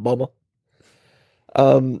 Yeah, Obama.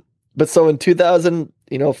 But so in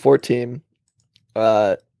 2014,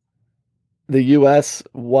 the U.S.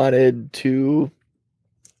 wanted to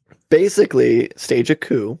basically stage a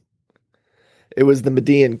coup. It was the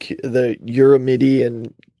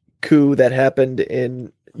Euromedian coup that happened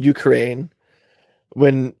in Ukraine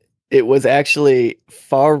when it was actually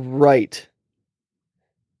far right.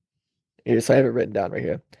 Here, so I have it written down right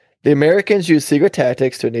here. The Americans used secret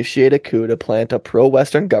tactics to initiate a coup to plant a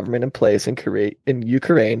pro-Western government in place in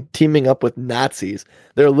Ukraine, teaming up with Nazis.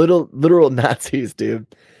 They're literal Nazis, dude.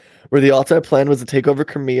 Where the ultimate plan was to take over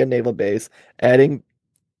Crimea naval base, adding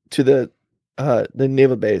to the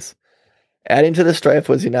naval base. Adding to the strife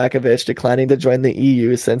was Yanukovych declining to join the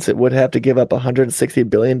EU since it would have to give up $160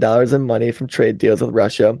 billion in money from trade deals with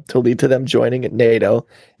Russia to lead to them joining NATO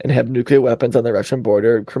and have nuclear weapons on the Russian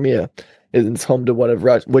border. Crimea is home to one of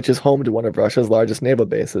Russia's largest naval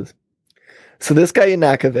bases. So this guy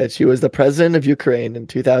Yanukovych, he was the president of Ukraine in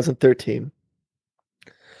 2013.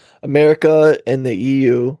 America and the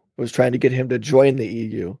EU was trying to get him to join the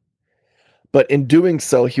EU. But in doing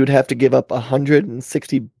so, he would have to give up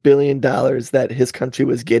 $160 billion that his country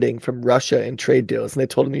was getting from Russia in trade deals. And they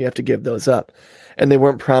told him you have to give those up. And they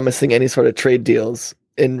weren't promising any sort of trade deals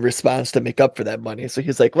in response to make up for that money. So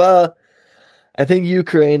he's like, well, I think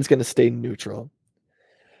Ukraine's going to stay neutral.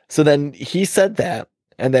 So then he said that.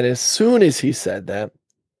 And then as soon as he said that,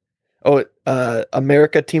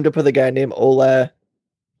 America teamed up with a guy named Ola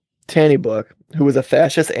Tanyabuk, who was a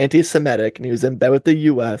fascist anti-Semitic, and he was in bed with the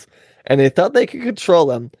U.S., and they thought they could control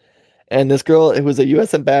him. And this girl, who was a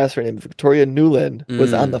U.S. ambassador named Victoria Nuland,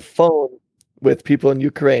 was on the phone with people in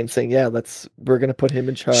Ukraine saying, yeah, we're going to put him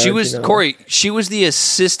in charge. She was, Corey, she was the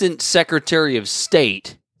Assistant Secretary of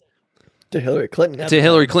State. To Hillary Clinton.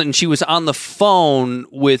 Hillary Clinton. She was on the phone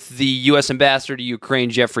with the U.S. ambassador to Ukraine,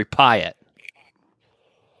 Jeffrey Pyatt.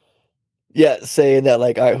 Yeah, saying that,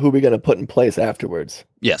 like, all right, who are we going to put in place afterwards?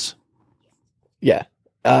 Yes. Yeah.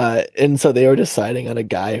 And so they were deciding on a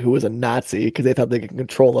guy who was a Nazi because they thought they could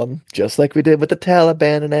control him, just like we did with the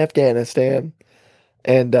Taliban in Afghanistan.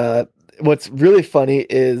 And what's really funny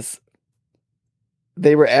is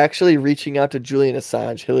they were actually reaching out to Julian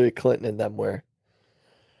Assange, Hillary Clinton and them were.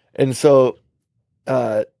 And so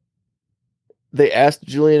they asked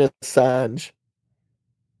Julian Assange,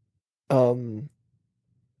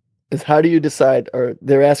 is how do you decide, or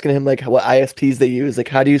they're asking him like what ISPs they use, like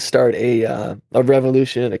how do you start a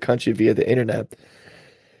revolution in a country via the internet?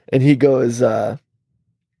 And he goes, so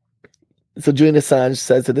Julian Assange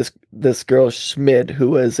says to this girl Schmidt,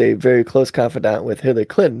 who was a very close confidant with Hillary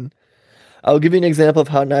Clinton, I'll give you an example of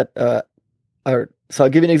how not to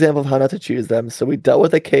choose them. So we dealt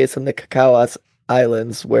with a case in the Cocos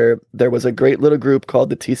Islands where there was a great little group called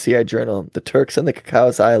the TCI Journal, the Turks and the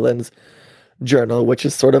Cocos Islands Journal, which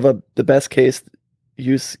is sort of the best case of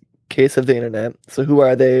the internet. So who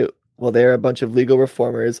are they? Well, they're a bunch of legal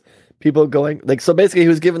reformers, people going like, so basically he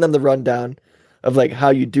was giving them the rundown of like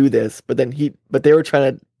how you do this, but they were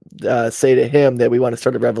trying to say to him that we want to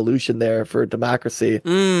start a revolution there for democracy.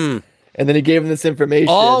 And then he gave them this information.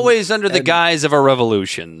 Always under the guise of a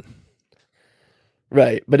revolution.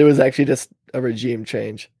 Right. But it was actually just a regime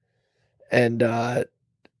change. And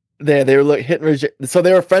they were so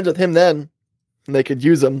they were friends with him then. And they could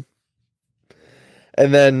use him.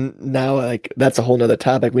 And then now, like, that's a whole nother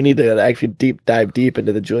topic. We need to actually dive deep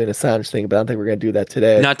into the Julian Assange thing, but I don't think we're going to do that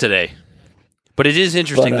today. Not today. But it is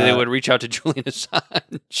interesting that they would reach out to Julian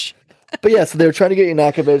Assange. But yeah, so they were trying to get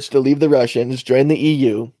Yanukovych to leave the Russians, join the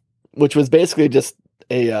EU, which was basically just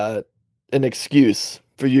an excuse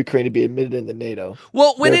for Ukraine to be admitted into NATO.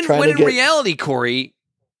 Well, when in reality, Corey,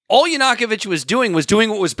 all Yanukovych was doing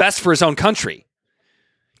what was best for his own country.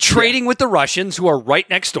 trading with the Russians, who are right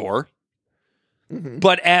next door.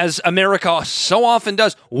 But as America so often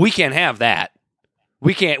does, we can't have that.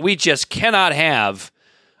 We just cannot have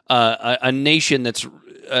a nation that's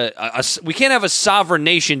we can't have a sovereign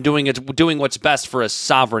nation doing what's best for a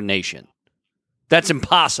sovereign nation. That's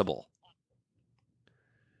impossible.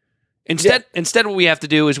 Instead, what we have to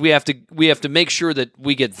do is we have to make sure that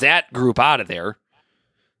we get that group out of there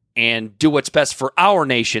and do what's best for our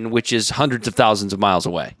nation, which is hundreds of thousands of miles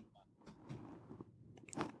away.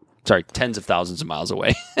 Sorry, tens of thousands of miles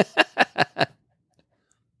away.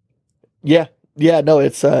 Yeah. No,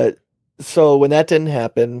 it's so when that didn't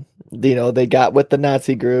happen, they got with the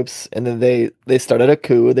Nazi groups, and then they started a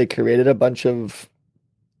coup. They created a bunch of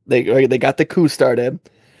they got the coup started.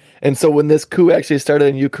 And so when this coup actually started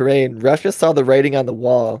in Ukraine, Russia saw the writing on the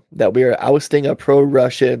wall that we are ousting a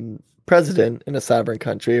pro-Russian president in a sovereign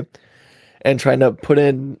country and trying to put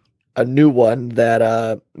in a new one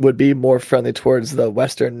that would be more friendly towards the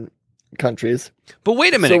Western countries. But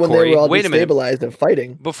wait a minute, so when Corey. They were all wait a minute. Destabilized and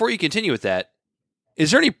fighting. Before you continue with that,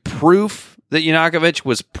 is there any proof that Yanukovych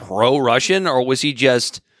was pro-Russian, or was he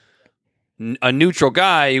just a neutral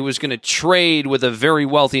guy who was going to trade with a very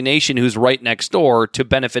wealthy nation who's right next door to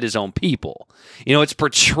benefit his own people? It's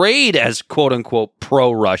portrayed as quote-unquote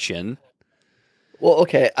pro-Russian. Well,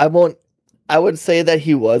 okay, I would say that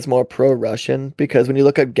he was more pro-Russian, because when you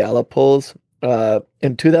look at Gallup polls,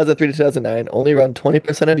 in 2003 to 2009, only around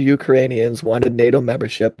 20% of Ukrainians wanted NATO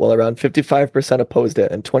membership, while around 55% opposed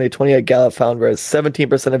it. In 2020, a Gallup found whereas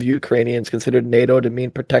 17% of Ukrainians considered NATO to mean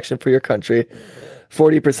protection for your country,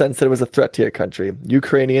 40% said it was a threat to your country.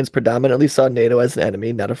 Ukrainians predominantly saw NATO as an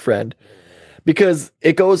enemy, not a friend, because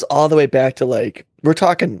it goes all the way back to, we're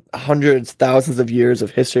talking hundreds, thousands of years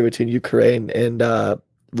of history between Ukraine and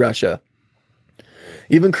Russia.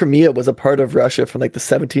 Even Crimea was a part of Russia from the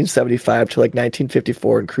 1775 to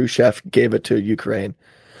 1954, and Khrushchev gave it to Ukraine.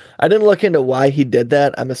 I didn't look into why he did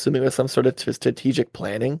that. I'm assuming it was some sort of strategic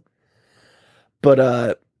planning.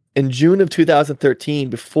 But in June of 2013,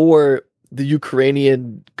 before the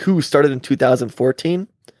Ukrainian coup started in 2014,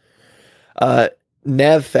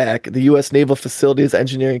 NAVFAC, the U.S. Naval Facilities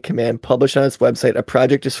Engineering Command, published on its website a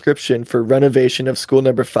project description for renovation of School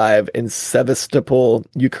Number 5 in Sevastopol,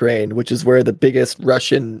 Ukraine, which is where the biggest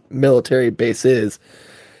Russian military base is.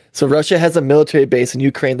 So Russia has a military base in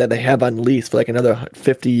Ukraine that they have on lease for another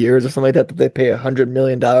 50 years or something like that they pay $100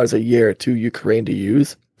 million a year to Ukraine to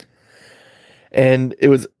use. And it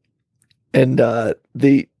was,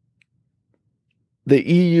 the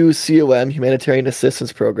EU COM Humanitarian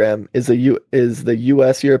Assistance Program is the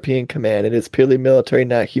U.S. European Command. It is purely military,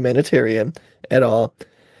 not humanitarian at all.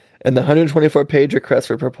 And the 124-page request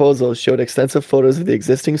for proposals showed extensive photos of the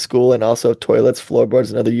existing school and also toilets,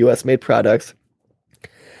 floorboards, and other U.S.-made products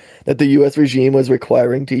that the U.S. regime was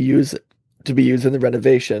requiring to be used in the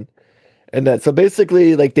renovation. And that so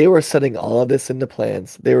basically, they were setting all of this into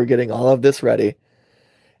plans. They were getting all of this ready.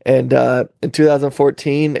 And in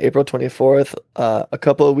 2014, April 24th, a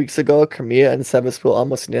couple of weeks ago, Crimea and Sevastopol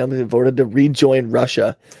almost unanimously voted to rejoin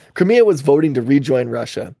Russia. Crimea was voting to rejoin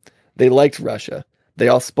Russia. They liked Russia. They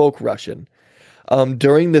all spoke Russian.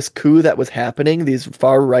 During this coup that was happening, these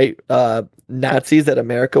far-right Nazis that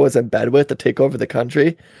America was in bed with to take over the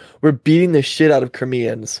country were beating the shit out of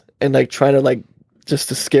Crimeans and trying to just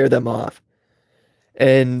to scare them off.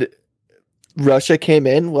 And Russia came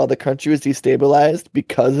in while the country was destabilized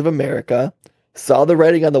because of America, saw the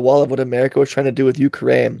writing on the wall of what America was trying to do with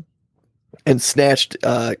Ukraine, and snatched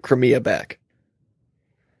Crimea back.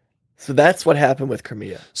 So that's what happened with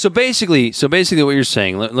Crimea. So basically, what you're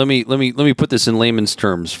saying, let me put this in layman's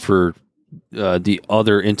terms for the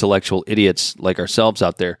other intellectual idiots like ourselves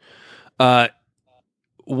out there.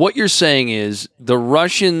 What you're saying is the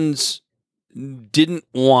Russians didn't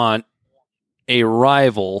want a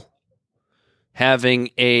rival having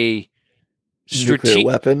a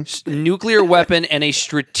nuclear weapon and a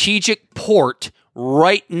strategic port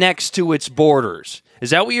right next to its borders. Is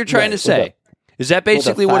that what you're trying to say? Is that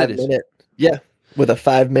basically what it is? Yeah, with a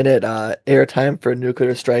 5-minute airtime for a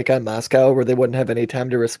nuclear strike on Moscow, where they wouldn't have any time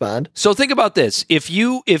to respond. So think about this: if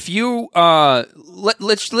you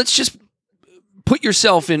let's just put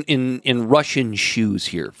yourself in Russian shoes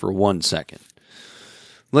here for 1 second.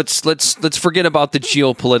 Let's forget about the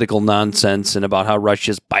geopolitical nonsense and about how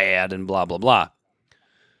Russia's bad and blah blah blah.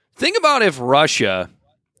 Think about if Russia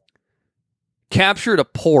captured a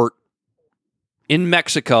port in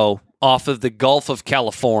Mexico off of the Gulf of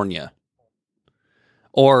California,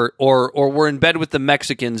 or were in bed with the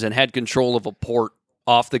Mexicans and had control of a port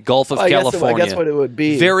off the Gulf of California. I guess what it would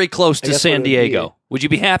be, very close to San Diego. Would you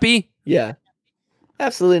be happy? Yeah,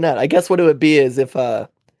 absolutely not. I guess what it would be is if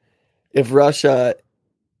if Russia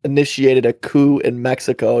initiated a coup in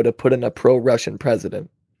Mexico to put in a pro-Russian president.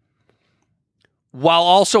 While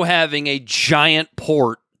also having a giant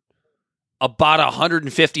port about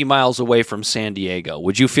 150 miles away from San Diego.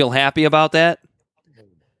 Would you feel happy about that?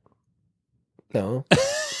 No.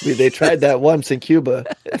 They tried that once in Cuba.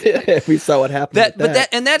 We saw what happened.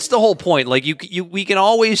 And that's the whole point. Like we can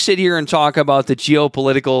always sit here and talk about the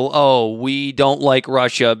geopolitical. Oh, we don't like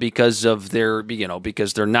Russia because of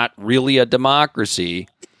because they're not really a democracy.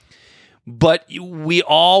 But we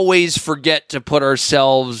always forget to put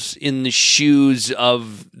ourselves in the shoes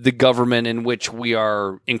of the government in which we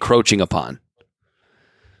are encroaching upon.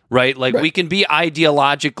 Right? Like we can be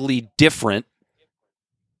ideologically different.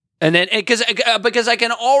 And then, because I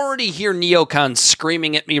can already hear neocons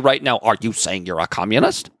screaming at me right now, are you saying you're a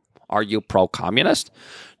communist? Are you pro-communist?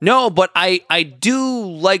 No, but I do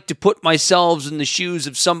like to put myself in the shoes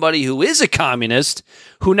of somebody who is a communist,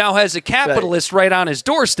 who now has a capitalist right on his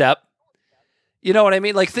doorstep. You know what I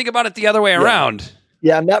mean? Like, think about it the other way around.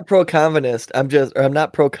 Yeah, I'm not pro-communist. I'm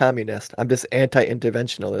not pro-communist. I'm just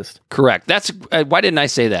anti-interventionalist. Correct. That's why didn't I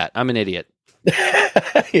say that? I'm an idiot.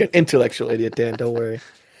 You're an intellectual idiot, Dan. Don't worry.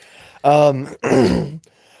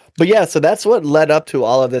 But yeah, so that's what led up to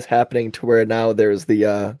all of this happening to where now there's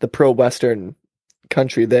the pro-Western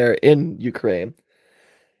country there in Ukraine.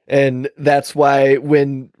 And that's why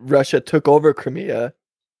when Russia took over Crimea,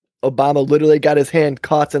 Obama literally got his hand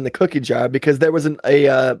caught in the cookie jar because there was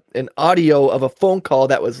an audio of a phone call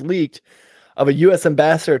that was leaked of a U.S.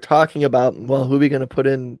 ambassador talking about, well, who are we going to put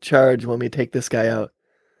in charge when we take this guy out?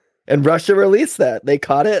 And Russia released that. They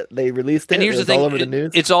caught it. They released it. And here's the thing: all over the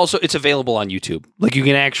news. It's available on YouTube. Like you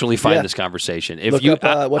can actually find this conversation. If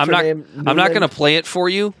I'm not going to play it for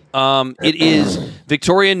you. It is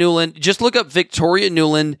Victoria Nuland. Just look up Victoria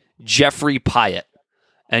Nuland, Jeffrey Pyatt,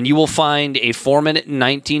 and you will find a 4-minute and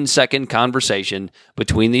 19-second conversation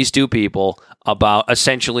between these two people about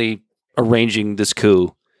essentially arranging this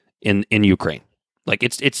coup in Ukraine. Like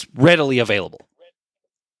it's readily available.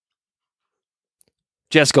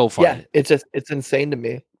 Just go find it. It's insane to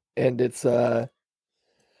me. And it's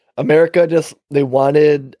America they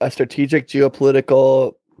wanted a strategic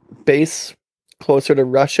geopolitical base closer to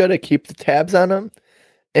Russia to keep the tabs on them.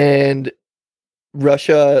 And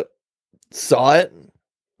Russia saw it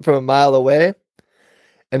from a mile away.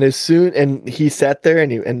 And he sat there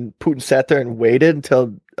and Putin sat there and waited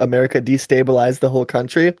until America destabilized the whole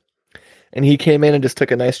country. And he came in and just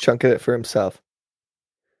took a nice chunk of it for himself.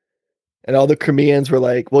 And all the Crimeans were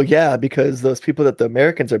like, well, yeah, because those people that the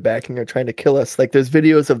Americans are backing are trying to kill us. Like, there's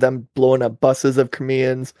videos of them blowing up buses of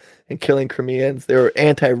Crimeans and killing Crimeans. They were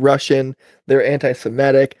anti-Russian. They were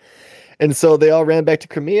anti-Semitic. And so they all ran back to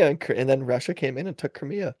Crimea, and then Russia came in and took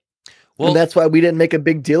Crimea. Well, and that's why we didn't make a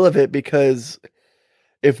big deal of it, because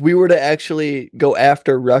if we were to actually go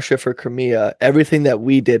after Russia for Crimea, everything that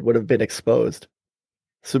we did would have been exposed.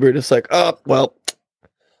 So we were just like, oh, well,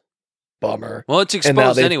 bummer. Well, it's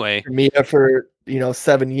exposed anyway. Crimea for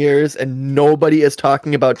 7 years, and nobody is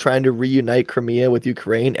talking about trying to reunite Crimea with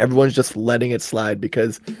Ukraine. Everyone's just letting it slide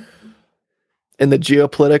because in the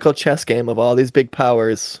geopolitical chess game of all these big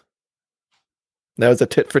powers, that was a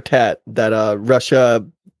tit for tat that Russia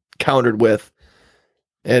countered with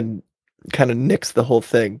and kind of nixed the whole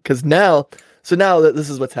thing. Because now this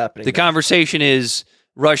is what's happening. The conversation is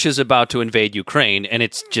Russia's about to invade Ukraine, and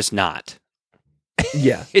it's just not.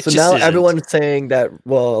 Yeah. So now everyone's saying that,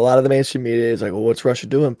 well, a lot of the mainstream media is like, well, what's Russia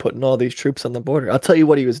doing? Putting all these troops on the border. I'll tell you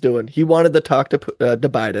what he was doing. He wanted to talk to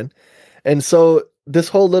Biden. And so this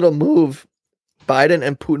whole little move, Biden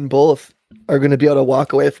and Putin both are going to be able to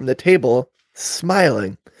walk away from the table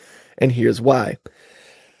smiling. And here's why.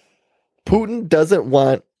 Putin doesn't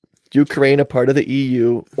want Ukraine a part of the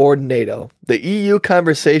EU or NATO. The EU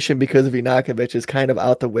conversation, because of Yanukovych, is kind of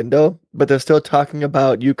out the window, but they're still talking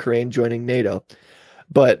about Ukraine joining NATO.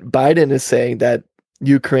 But Biden is saying that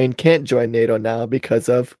Ukraine can't join NATO now because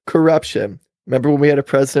of corruption. Remember when we had a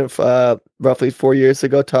president roughly 4 years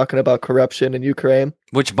ago talking about corruption in Ukraine?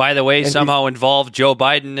 Which, by the way, somehow involved Joe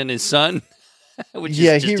Biden and his son.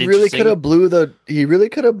 He really could have blew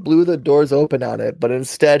the doors open on it, but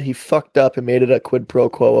instead he fucked up and made it a quid pro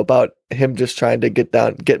quo about him just trying to get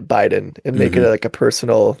Biden and make it like a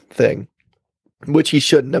personal thing, which he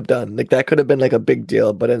shouldn't have done. Like, that could have been like a big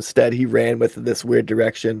deal, but instead he ran with this weird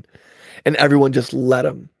direction, and everyone just let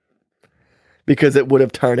him because it would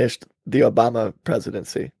have tarnished the Obama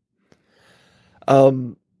presidency.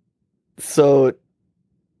 So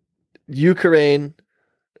Ukraine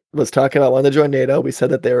was talking about wanting to join NATO. We said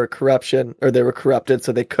that they were corrupted,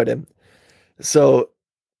 so they couldn't. So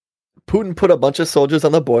Putin put a bunch of soldiers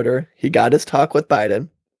on the border. He got his talk with Biden.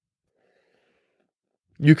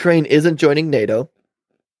 Ukraine isn't joining NATO.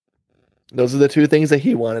 Those are the two things that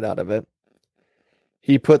he wanted out of it.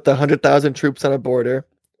 He put the 100,000 troops on a border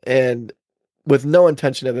and with no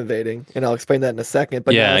intention of invading, and I'll explain that in a second.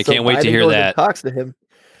 But yeah, I can't wait to hear goes that. And talks to him.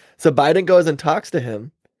 So Biden goes and talks to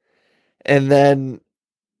him, and then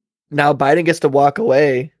now Biden gets to walk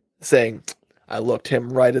away saying, I looked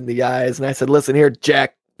him right in the eyes and I said, listen here,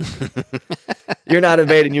 Jack, you're not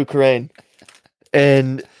invading Ukraine.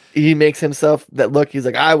 And he makes himself that look, he's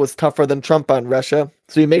like, I was tougher than Trump on Russia.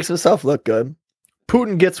 So he makes himself look good.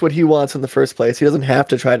 Putin gets what he wants in the first place. He doesn't have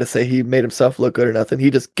to try to say he made himself look good or nothing. He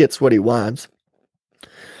just gets what he wants.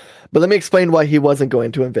 But let me explain why he wasn't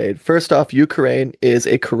going to invade. First off, Ukraine is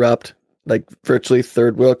a corrupt, like virtually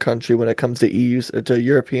third world country when it comes to to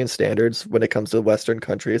European standards, when it comes to Western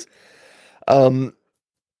countries. Like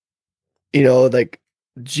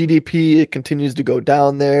GDP, it continues to go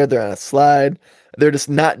down there. They're on a slide. They're just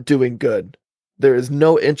not doing good. There is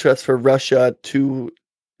no interest for Russia to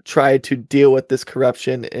try to deal with this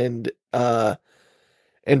corruption and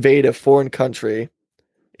invade a foreign country.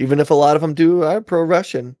 Even if a lot of them are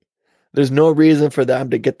pro-Russian, there's no reason for them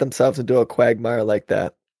to get themselves into a quagmire like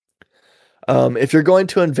that. If you're going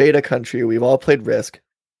to invade a country, we've all played Risk.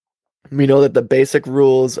 We know that the basic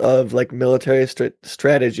rules of like military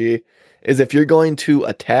strategy is if you're going to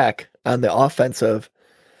attack on the offensive,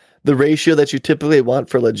 the ratio that you typically want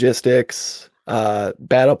for logistics,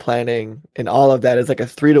 battle planning, and all of that is like a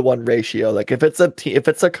 3-to-1 ratio. Like if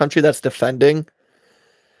it's a country that's defending,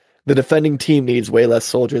 the defending team needs way less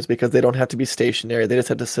soldiers because they don't have to be stationary. They just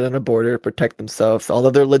have to sit on a border, protect themselves. All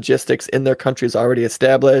of their logistics in their country is already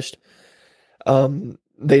established.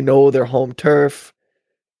 They know their home turf.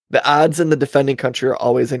 The odds in the defending country are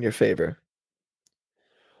always in your favor.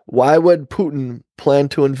 Why would Putin plan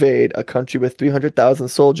to invade a country with 300,000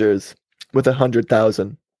 soldiers with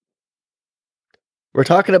 100,000? We're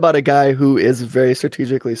talking about a guy who is very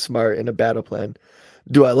strategically smart in a battle plan.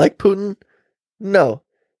 Do I like Putin? No.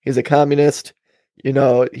 He's a communist. He's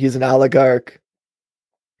an oligarch.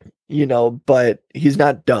 But he's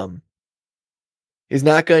not dumb. He's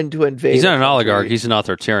not going to invade. He's not an oligarch. He's an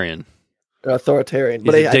authoritarian. Authoritarian. He's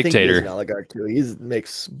But a I think dictator. he's an oligarch too. He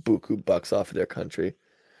makes buku bucks off of their country.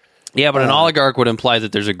 Yeah, but an oligarch would imply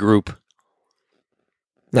that there's a group.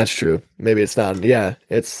 That's true. Maybe it's not. Yeah,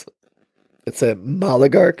 it's a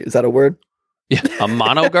moligarch. Is that a word? Yeah, a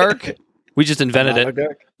monogarch? We just invented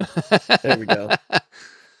it. There we go.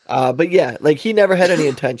 But yeah, like he never had any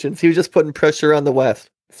intentions. He was just putting pressure on the West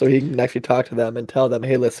so he can actually talk to them and tell them,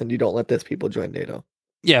 hey, listen, you don't let this people join NATO.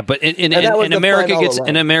 Yeah, but in that was the America plan all gets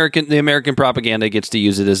along. the American propaganda gets to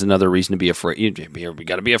use it as another reason to be afraid. We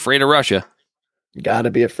got to be afraid of Russia. You got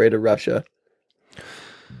to be afraid of Russia.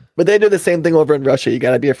 But they do the same thing over in Russia. You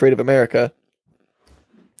got to be afraid of America.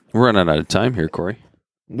 We're running out of time here, Corey.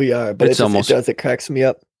 We are, but it cracks me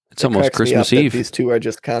up. It's almost cracks me Christmas up that Eve. These two are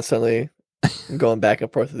just constantly going back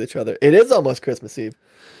and forth with each other. It is almost Christmas Eve.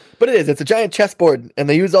 But it is. It's a giant chessboard, and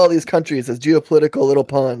they use all these countries as geopolitical little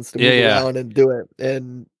pawns to move around and do it.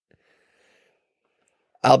 And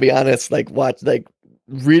I'll be honest,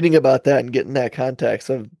 reading about that and getting that context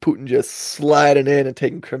of Putin just sliding in and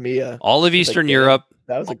taking Crimea. All of Eastern Europe.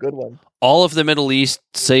 That was a good one. All of the Middle East,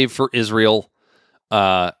 save for Israel.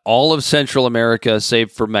 All of Central America,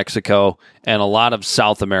 save for Mexico, and a lot of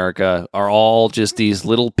South America are all just these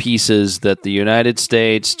little pieces that the United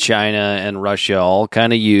States, China, and Russia all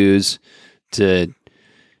kind of use to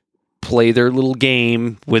play their little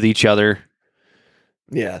game with each other.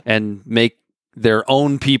 Yeah. And make their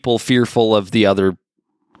own people fearful of the other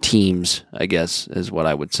teams, I guess, is what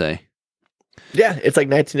I would say. Yeah, it's like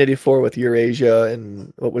 1984 with Eurasia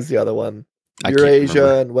and what was the other one? I can't Eurasia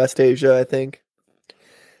remember. and West Asia, I think.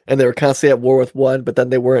 And they were constantly at war with one, but then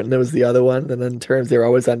they weren't, and there was the other one. And then in terms, they were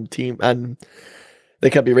always on team, and they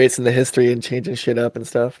kept erasing the history and changing shit up and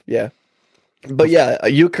stuff. Yeah. But yeah,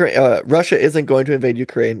 Russia isn't going to invade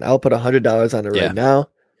Ukraine. I'll put $100 on it right now.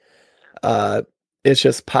 It's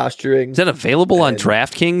just posturing. Is that available on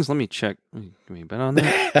DraftKings? Let me check. Can we bet on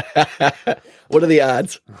that? What are the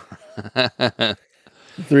odds?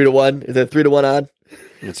 3-to-1? Is it 3-to-1 odd?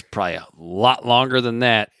 It's probably a lot longer than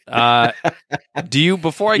that.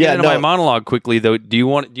 Before I get into my monologue quickly though, do you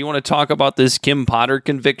want to talk about this Kim Potter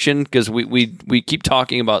conviction? Because we keep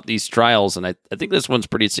talking about these trials, and I think this one's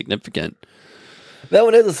pretty significant. That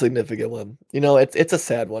one is a significant one. It's a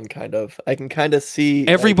sad one, kind of. I can kind of see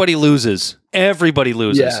everybody loses. Everybody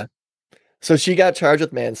loses. Yeah. So she got charged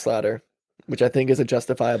with manslaughter. which I think is a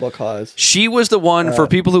justifiable cause. She was the one, for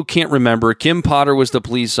people who can't remember, Kim Potter was the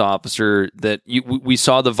police officer that we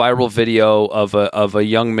saw the viral video of a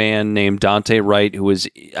young man named Dante Wright, who was,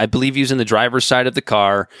 I believe he was in the driver's side of the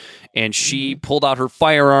car, and she pulled out her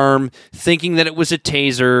firearm thinking that it was a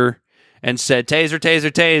taser and said, taser,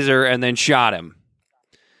 taser, taser, and then shot him.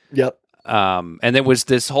 Yep. And there was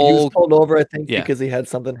this He whole... was pulled over, I think, because he had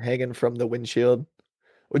something hanging from the windshield,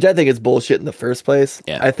 which I think is bullshit in the first place.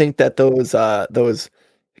 Yeah. I think that those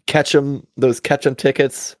Ketchum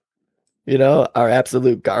tickets, are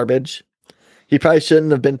absolute garbage. He probably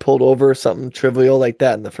shouldn't have been pulled over something trivial like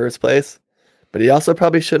that in the first place, but he also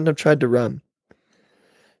probably shouldn't have tried to run.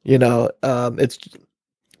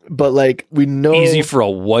 But like we know, easy for a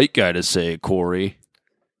white guy to say, Corey.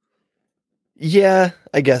 Yeah,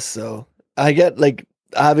 I guess so. I get like,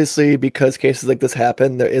 obviously, because cases like this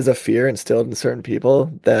happen, there is a fear instilled in certain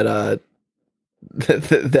people that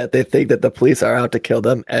that they think that the police are out to kill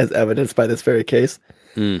them, as evidenced by this very case.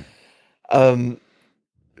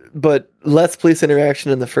 But less police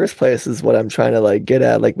interaction in the first place is what I'm trying to like get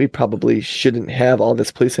at. Like, we probably shouldn't have all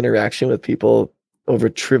this police interaction with people over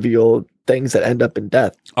trivial things that end up in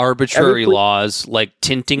death. Arbitrary laws, like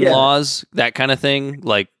tinting laws, that kind of thing.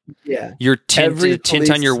 Like, your tint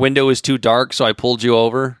on your window is too dark, so I pulled you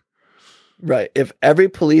over. Right. If every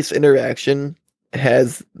police interaction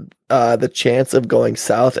has the chance of going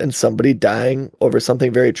south and somebody dying over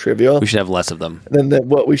something very trivial, we should have less of them. Then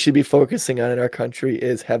what we should be focusing on in our country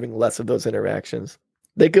is having less of those interactions.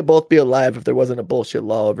 They could both be alive if there wasn't a bullshit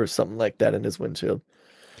law over something like that in his windshield.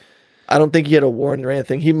 I don't think he had a warrant or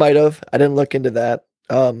anything. He might have. I didn't look into that.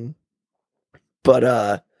 But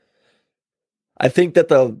I think that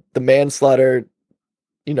the manslaughter,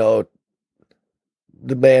 the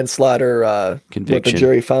manslaughter conviction, what the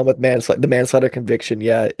jury found with the manslaughter conviction,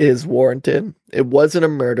 is warranted. It wasn't a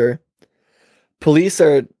murder. Police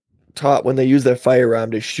are taught when they use their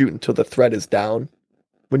firearm to shoot until the threat is down.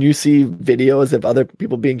 When you see videos of other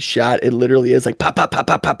people being shot, it literally is like pop, pop, pop,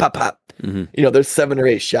 pop, pop, pop, pop. Mm-hmm. There's 7 or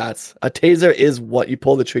 8 shots. A taser is what you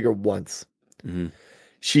pull the trigger once. Mm-hmm.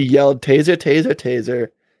 She yelled, taser, taser, taser.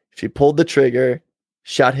 She pulled the trigger,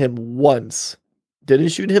 shot him once. Didn't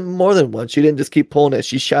shoot him more than once. She didn't just keep pulling it.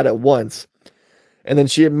 She shot it once. And then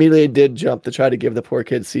she immediately did jump to try to give the poor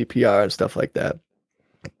kid CPR and stuff like that.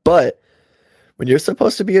 But when you're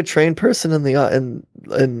supposed to be a trained person in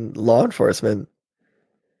law enforcement,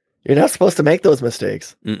 you're not supposed to make those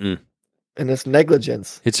mistakes. Mm-mm. And it's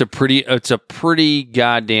negligence. It's a pretty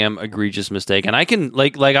goddamn egregious mistake. And I can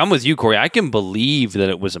like I'm with you, Corey. I can believe that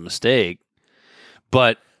it was a mistake,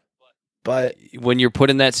 but when you're put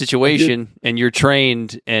in that situation and you're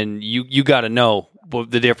trained, and you got to know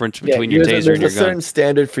the difference between your taser and your gun. There's a certain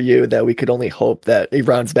standard for you that we could only hope that it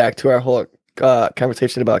rounds back to our whole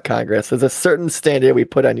conversation about Congress. There's a certain standard we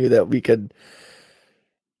put on you that we could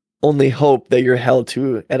only hope that you're held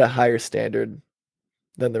to at a higher standard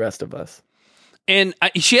than the rest of us. And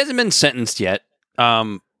she hasn't been sentenced yet.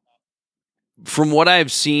 From what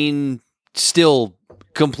I've seen, still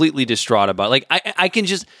completely distraught about. Like I can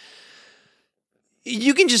just,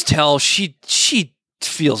 you can just tell she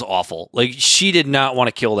feels awful. Like, she did not want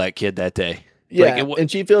to kill that kid that day. Yeah,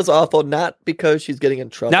 and she feels awful not because she's getting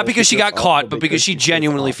in trouble. Not because she got caught, but because she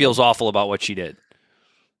genuinely feels awful about what she did.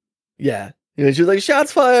 Yeah. She was like,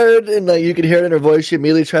 shots fired, and like you could hear it in her voice. She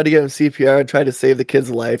immediately tried to give him CPR and tried to save the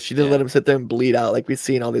kid's life. She didn't let him sit there and bleed out like we've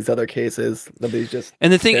seen all these other cases. Nobody's just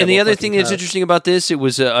and the other thing that's interesting about this, it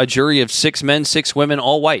was a jury of 6 men, 6 women,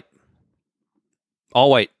 all white.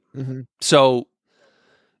 Mm-hmm. So,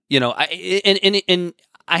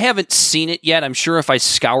 I haven't seen it yet. I'm sure if I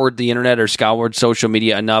scoured the internet or scoured social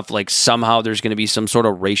media enough, like somehow there's going to be some sort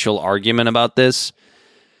of racial argument about this.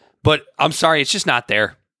 But I'm sorry, it's just not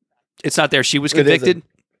there. It's not there. She was convicted.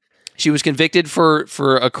 She was convicted for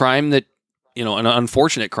a crime that, an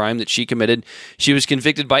unfortunate crime that she committed. She was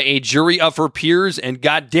convicted by a jury of her peers, and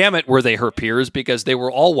God damn it, were they her peers, because they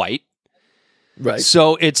were all white. Right.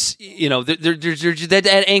 So it's,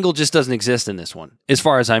 that angle just doesn't exist in this one, as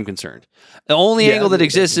far as I'm concerned. The only angle that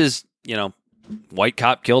exists is, white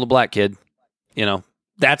cop killed a black kid.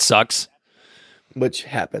 That sucks. Which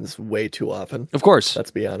happens way too often. Of course. Let's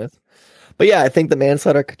be honest. But yeah, I think the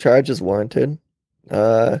manslaughter charge is warranted.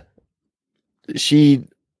 She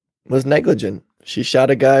was negligent. She shot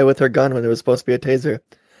a guy with her gun when it was supposed to be a taser.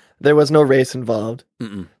 There was no race involved.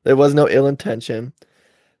 Mm-mm. There was no ill intention.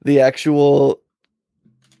 The actual...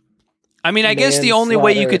 I mean, I guess the only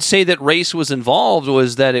way you could say that race was involved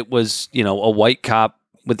was that it was, a white cop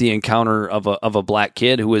with the encounter of a black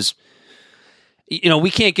kid who was... you know,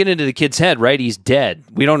 we can't get into the kid's head, right? He's dead.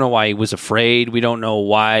 We don't know why he was afraid. We don't know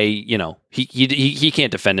why, you know, he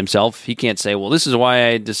can't defend himself. He can't say, well, this is why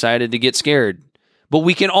I decided to get scared. But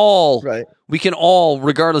we can all,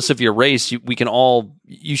 regardless of your race,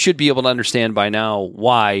 you should be able to understand by now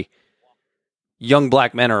why young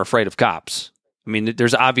black men are afraid of cops. I mean,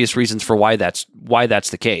 there's obvious reasons for why that's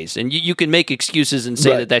the case. And you can make excuses and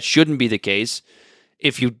say that shouldn't be the case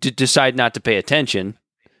if you decide not to pay attention.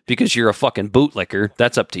 Because you're a fucking bootlicker,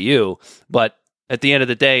 that's up to you. But at the end of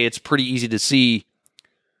the day, it's pretty easy to see.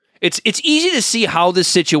 It's easy to see how this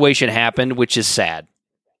situation happened, which is sad.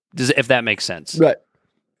 If that makes sense, right?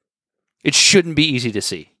 It shouldn't be easy to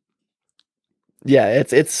see. Yeah,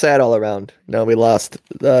 it's sad all around. No, we lost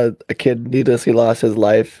a kid needlessly lost his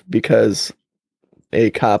life because a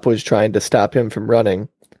cop was trying to stop him from running,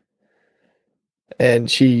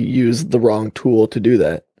 and she used the wrong tool to do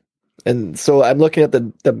that. And so I'm looking at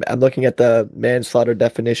the manslaughter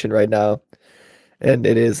definition right now, and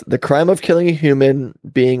it is the crime of killing a human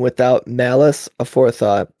being without malice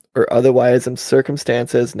aforethought or otherwise in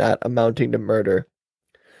circumstances not amounting to murder.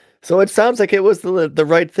 So it sounds like it was the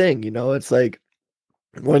right thing, you know. It's like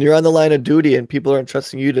when you're on the line of duty and people are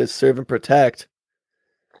entrusting you to serve and protect.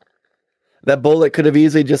 That bullet could have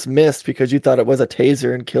easily just missed because you thought it was a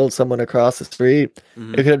taser and killed someone across the street.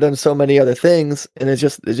 Mm-hmm. It could have done so many other things, and it's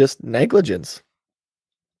just negligence.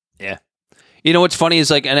 Yeah, you know what's funny is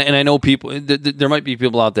like, and I know people. There might be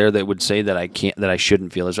people out there that would say that I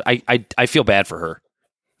shouldn't feel this. I feel bad for her.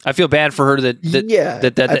 I feel bad for her that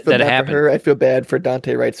happened. For her. I feel bad for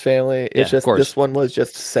Daunte Wright's family. It's just this one was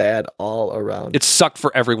just sad all around. It sucked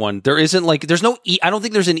for everyone. There's no. I don't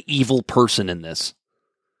think there's an evil person in this.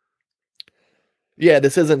 Yeah,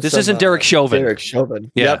 this isn't Derek Chauvin. Derek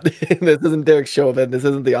Chauvin. Yeah. Yep. This isn't Derek Chauvin. This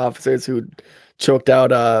isn't the officers who choked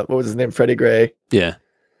out what was his name? Freddie Gray. Yeah.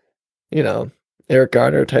 You know, Eric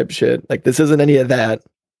Garner type shit. Like this isn't any of that.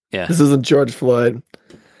 Yeah. This isn't George Floyd.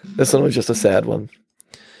 This one was just a sad one.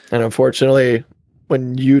 And unfortunately,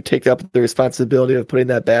 when you take up the responsibility of putting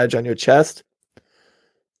that badge on your chest,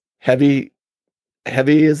 heavy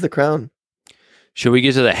is the crown. Should we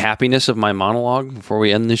get to the happiness of my monologue before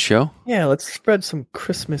we end this show? Yeah, let's spread some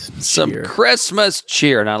Christmas cheer. Some Christmas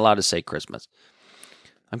cheer. Not allowed to say Christmas.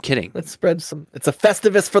 I'm kidding. Let's spread some. It's a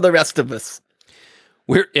Festivus for the rest of us.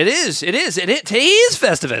 It is. Today is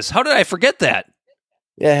Festivus. How did I forget that?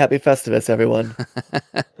 Yeah, happy Festivus, everyone.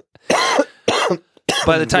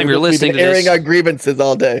 By the time you're listening to this, airing our grievances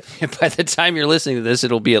all day. By the time you're listening to this,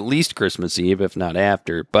 it'll be at least Christmas Eve, if not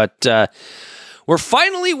after. But we're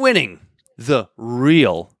finally winning the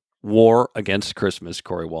real war against Christmas,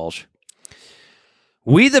 Corey Walsh.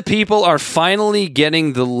 We the people are finally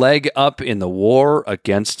getting the leg up in the war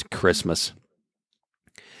against Christmas.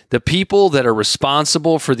 The people that are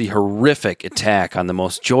responsible for the horrific attack on the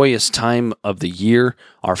most joyous time of the year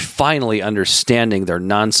are finally understanding their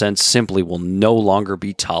nonsense simply will no longer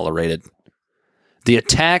be tolerated. The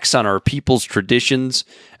attacks on our people's traditions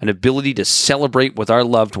and ability to celebrate with our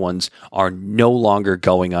loved ones are no longer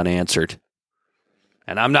going unanswered.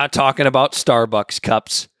 And I'm not talking about Starbucks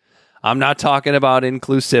cups. I'm not talking about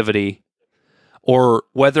inclusivity or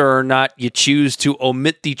whether or not you choose to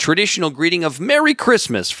omit the traditional greeting of Merry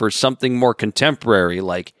Christmas for something more contemporary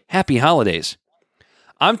like Happy Holidays.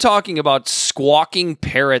 I'm talking about squawking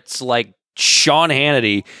parrots like Sean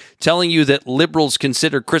Hannity telling you that liberals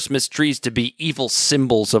consider Christmas trees to be evil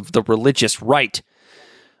symbols of the religious right.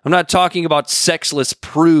 I'm not talking about sexless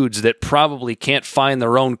prudes that probably can't find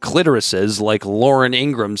their own clitorises like Lauren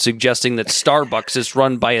Ingram suggesting that Starbucks is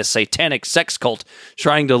run by a satanic sex cult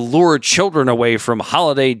trying to lure children away from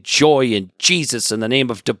holiday joy and Jesus in the name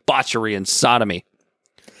of debauchery and sodomy.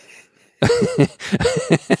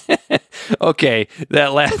 Okay,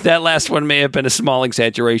 that last one may have been a small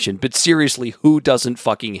exaggeration, but seriously, who doesn't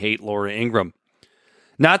fucking hate Laura Ingram?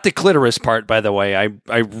 Not the clitoris part, by the way. I'm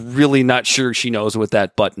really not sure she knows what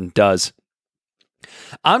that button does.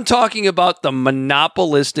 I'm talking about the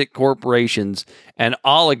monopolistic corporations and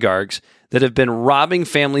oligarchs that have been robbing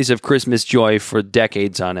families of Christmas joy for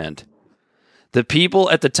decades on end. The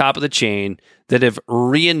people at the top of the chain that have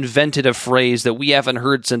reinvented a phrase that we haven't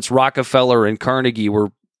heard since Rockefeller and Carnegie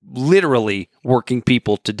were literally working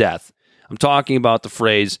people to death. I'm talking about the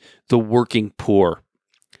phrase, the working poor.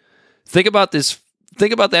 Think about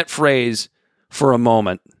that phrase for a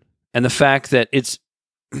moment and the fact that it's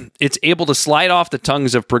able to slide off the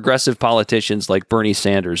tongues of progressive politicians like Bernie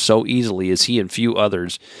Sanders so easily as he and few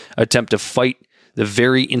others attempt to fight the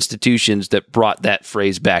very institutions that brought that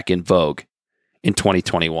phrase back in vogue in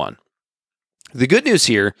 2021. The good news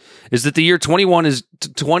here is that the year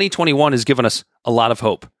 2021 has given us a lot of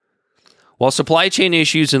hope. While supply chain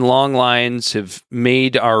issues and long lines have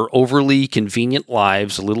made our overly convenient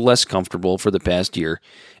lives a little less comfortable for the past year,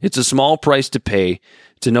 it's a small price to pay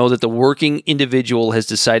to know that the working individual has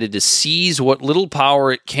decided to seize what little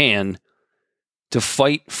power it can to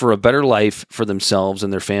fight for a better life for themselves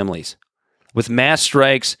and their families. With mass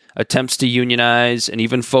strikes, attempts to unionize, and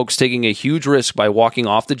even folks taking a huge risk by walking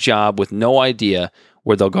off the job with no idea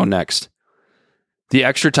where they'll go next. The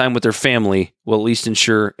extra time with their family will at least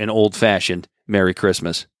ensure an old-fashioned Merry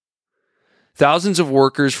Christmas. Thousands of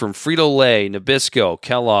workers from Frito-Lay, Nabisco,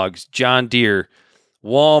 Kellogg's, John Deere,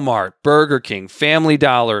 Walmart, Burger King, Family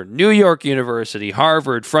Dollar, New York University,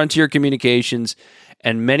 Harvard, Frontier Communications,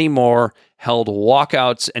 and many more held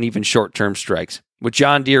walkouts and even short-term strikes, with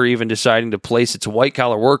John Deere even deciding to place its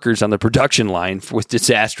white-collar workers on the production line with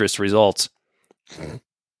disastrous results.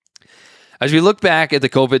 As we look back at the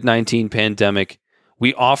COVID-19 pandemic,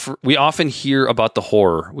 we often hear about the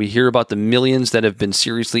horror. We hear about the millions that have been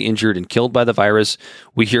seriously injured and killed by the virus.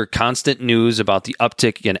 We hear constant news about the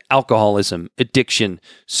uptick in alcoholism, addiction,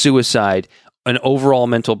 suicide, and overall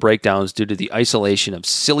mental breakdowns due to the isolation of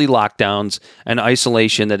silly lockdowns and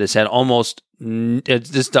isolation that has done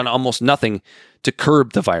almost nothing to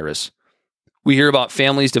curb the virus. We hear about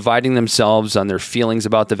families dividing themselves on their feelings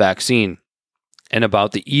about the vaccine and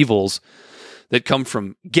about the evils that come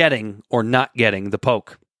from getting or not getting the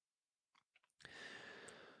poke.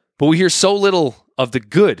 But we hear so little of the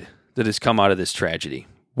good that has come out of this tragedy.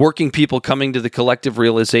 Working people coming to the collective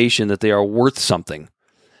realization that they are worth something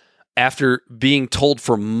after being told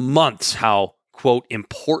for months how, quote,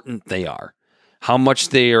 important they are, how much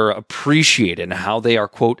they are appreciated, and how they are,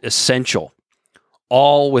 quote, essential,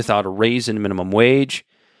 all without a raise in minimum wage,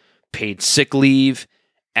 paid sick leave,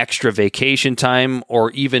 extra vacation time, or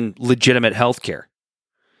even legitimate health care.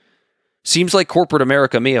 Seems like corporate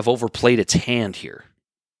America may have overplayed its hand here,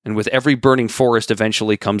 and with every burning forest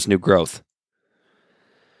eventually comes new growth.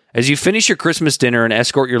 As you finish your Christmas dinner and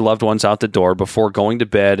escort your loved ones out the door before going to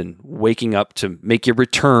bed and waking up to make your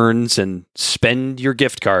returns and spend your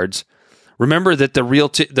gift cards, remember that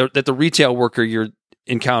the retail worker you're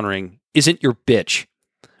encountering isn't your bitch.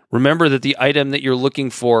 Remember that the item that you're looking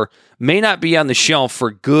for may not be on the shelf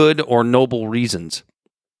for good or noble reasons.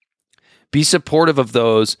 Be supportive of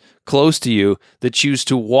those close to you that choose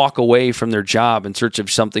to walk away from their job in search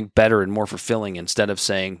of something better and more fulfilling instead of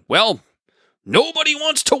saying, well, nobody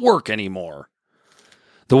wants to work anymore.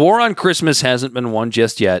 The war on Christmas hasn't been won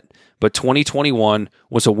just yet, but 2021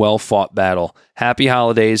 was a well-fought battle. Happy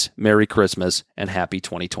holidays, Merry Christmas, and happy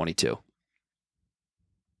 2022.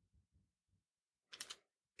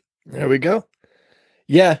 There we go.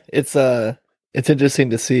 Yeah, it's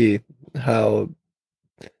interesting to see how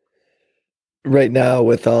right now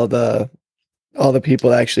with all the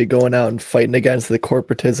people actually going out and fighting against the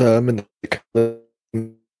corporatism and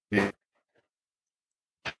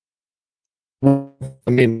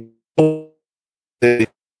I mean,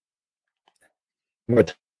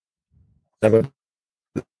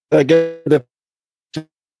 I get it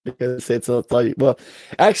because it's well,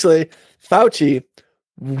 actually, Fauci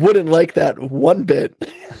wouldn't like that one bit.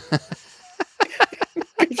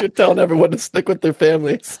 You're telling everyone to stick with their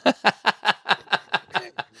families.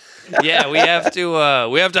 Yeah, we have to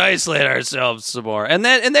isolate ourselves some more, and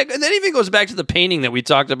that even goes back to the painting that we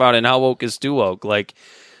talked about in How Woke is Too Woke. Like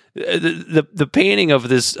the painting of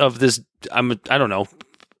this I don't know,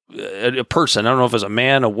 a person. I don't know if it's a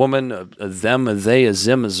man, a woman, a them, a they, a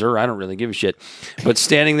zim, a zer. I don't really give a shit. But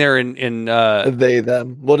standing there in they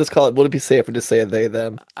them. We'll just call it. Would it be safer to say a they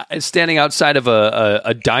them? Standing outside of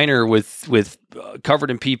a diner with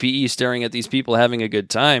covered in PPE, staring at these people having a good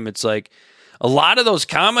time. It's like a lot of those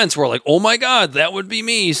comments were like, "Oh my God, that would be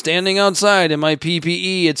me standing outside in my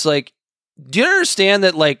PPE." It's like, do you understand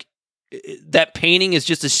that like that painting is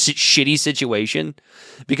just a shitty situation?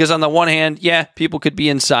 Because on the one hand, yeah, people could be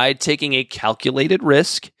inside taking a calculated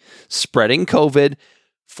risk, spreading COVID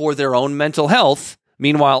for their own mental health.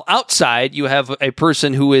 Meanwhile, outside, you have a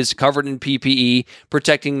person who is covered in PPE,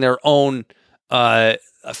 protecting their own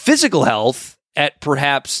physical health at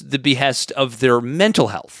perhaps the behest of their mental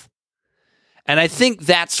health. And I think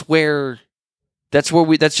that's just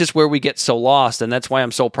where we get so lost, and that's why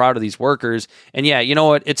I'm so proud of these workers. And yeah, you know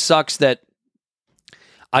what? It sucks that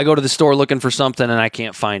I go to the store looking for something and I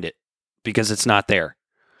can't find it because it's not there.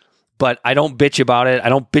 But I don't bitch about it. I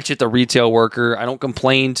don't bitch at the retail worker. I don't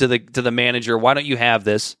complain to the manager. Why don't you have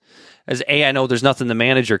this? As I know there's nothing the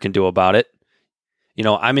manager can do about it. You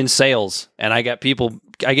know, I'm in sales and I get people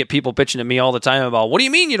bitching at me all the time about, what do you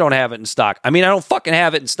mean you don't have it in stock? I mean, I don't fucking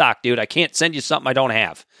have it in stock, dude. I can't send you something I don't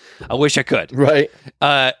have. I wish I could. Right.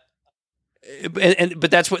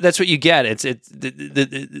 But that's what you get. It's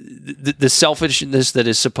the selfishness that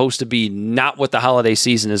is supposed to be not what the holiday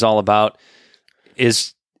season is all about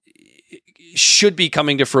should be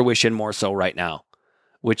coming to fruition more so right now,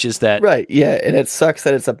 which is that right. Yeah, and it sucks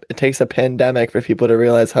that it takes a pandemic for people to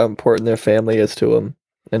realize how important their family is to them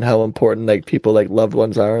and how important like people like loved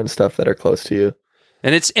ones are and stuff that are close to you.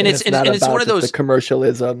 And it's one of those the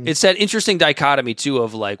commercialism. It's that interesting dichotomy too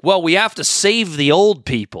of like, well, we have to save the old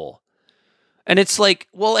people. And it's like,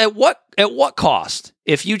 well, at what cost?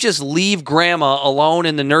 If you just leave grandma alone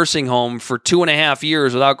in the nursing home for 2.5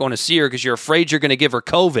 years without going to see her because you're afraid you're going to give her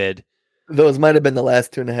COVID. Those might have been the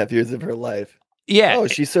last 2.5 years of her life. Yeah. Oh,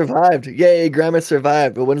 she survived. Yay, grandma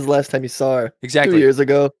survived. But when's the last time you saw her? Exactly. 2 years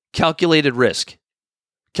ago. Calculated risk.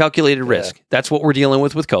 Risk. That's what we're dealing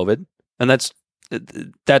with COVID. And that's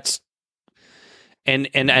and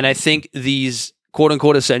I think these quote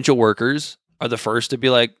unquote essential workers are the first to be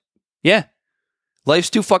like, yeah, life's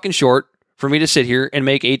too fucking short for me to sit here and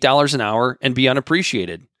make $8 an hour and be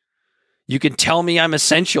unappreciated. You can tell me I'm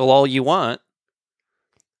essential all you want,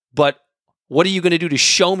 but what are you going to do to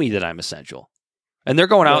show me that I'm essential? And they're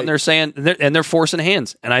going out and they're saying, and they're forcing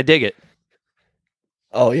hands, and I dig it.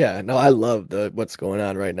 Oh yeah, no, I love what's going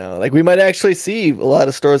on right now. Like we might actually see a lot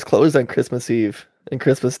of stores closed on Christmas Eve and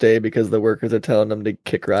Christmas Day because the workers are telling them to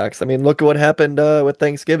kick rocks. I mean, look at what happened with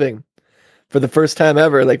Thanksgiving. For the first time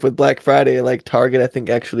ever, like with Black Friday, like Target, I think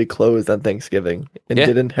actually closed on Thanksgiving and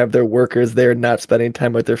didn't have their workers there not spending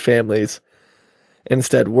time with their families.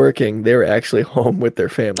 Instead, working, they were actually home with their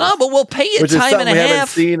families. Oh, but we'll pay you which time is and a we half. haven't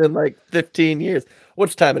seen in like 15 years.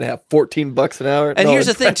 What's time and a half? $14 an hour. And here's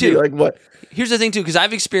the thing too. Like what? Here's the thing too, because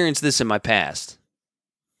I've experienced this in my past.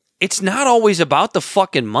 It's not always about the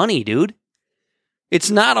fucking money, dude.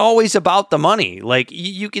 It's not always about the money. Like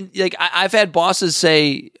you can, like I've had bosses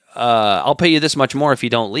say, "I'll pay you this much more if you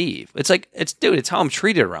don't leave." It's like, it's how I'm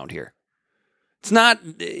treated around here. It's not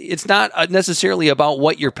necessarily about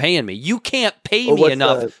what you're paying me. You can't pay me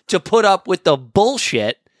enough to put up with the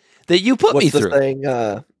bullshit that you put me through. What's the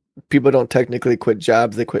saying? People don't technically quit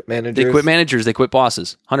jobs; they quit managers. They quit managers. They quit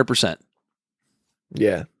bosses. 100%.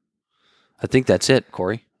 Yeah, I think that's it,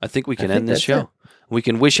 Corey. I think we can end this show. We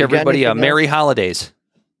can wish everybody a Merry Holidays.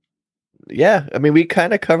 Yeah, I mean, we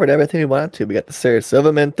kind of covered everything we wanted to. We got the Sarah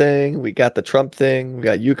Silverman thing. We got the Trump thing. We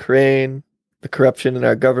got Ukraine, the corruption in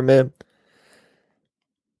our government.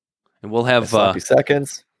 And we'll have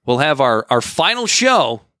seconds. We'll have our final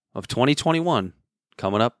show of 2021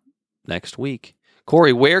 coming up next week.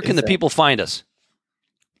 Corey, where can the people find us?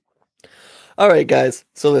 All right, guys.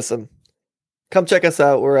 So listen, come check us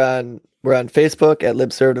out. We're on Facebook at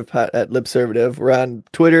Libservative. We're on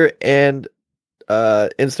Twitter and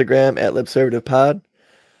Instagram at LibservativePod.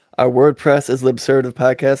 Our WordPress is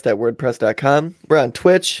libservativepodcast at wordpress.com. We're on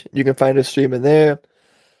Twitch. You can find us streaming there.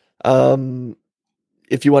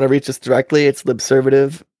 If you want to reach us directly, it's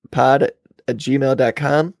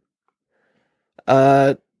libservativepod@gmail.com.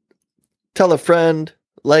 Tell a friend,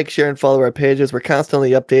 like, share, and follow our pages. We're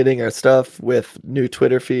constantly updating our stuff with new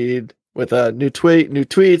Twitter feed, with new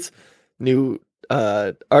tweets, new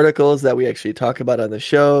articles that we actually talk about on the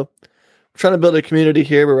show. We're trying to build a community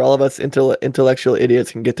here where all of us intellectual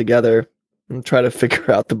idiots can get together and try to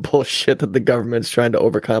figure out the bullshit that the government's trying to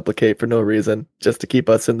overcomplicate for no reason, just to keep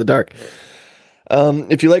us in the dark.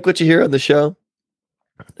 If you like what you hear on the show,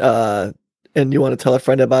 and you want to tell a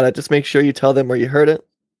friend about it, just make sure you tell them where you heard it.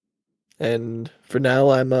 And for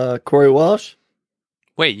now, I'm Corey Walsh.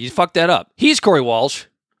 Wait, you fucked that up. He's Corey Walsh.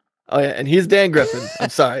 Oh, yeah, and he's Dan Griffin. I'm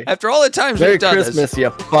sorry. After all the times Merry we've done Christmas, this. you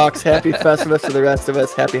fucks. Happy Festivus to the rest of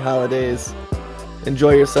us. Happy holidays.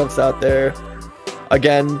 Enjoy yourselves out there.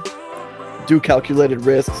 Again, do calculated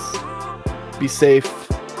risks. Be safe.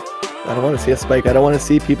 I don't want to see a spike. I don't want to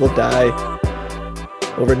see people die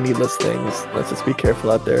over needless things. Let's just be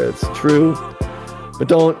careful out there. It's true. But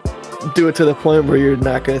don't do it to the point where you're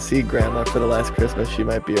not going to see grandma for the last Christmas she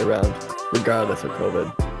might be around, regardless of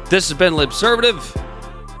COVID. This has been Libservative,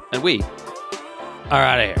 and we are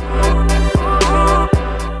out of here.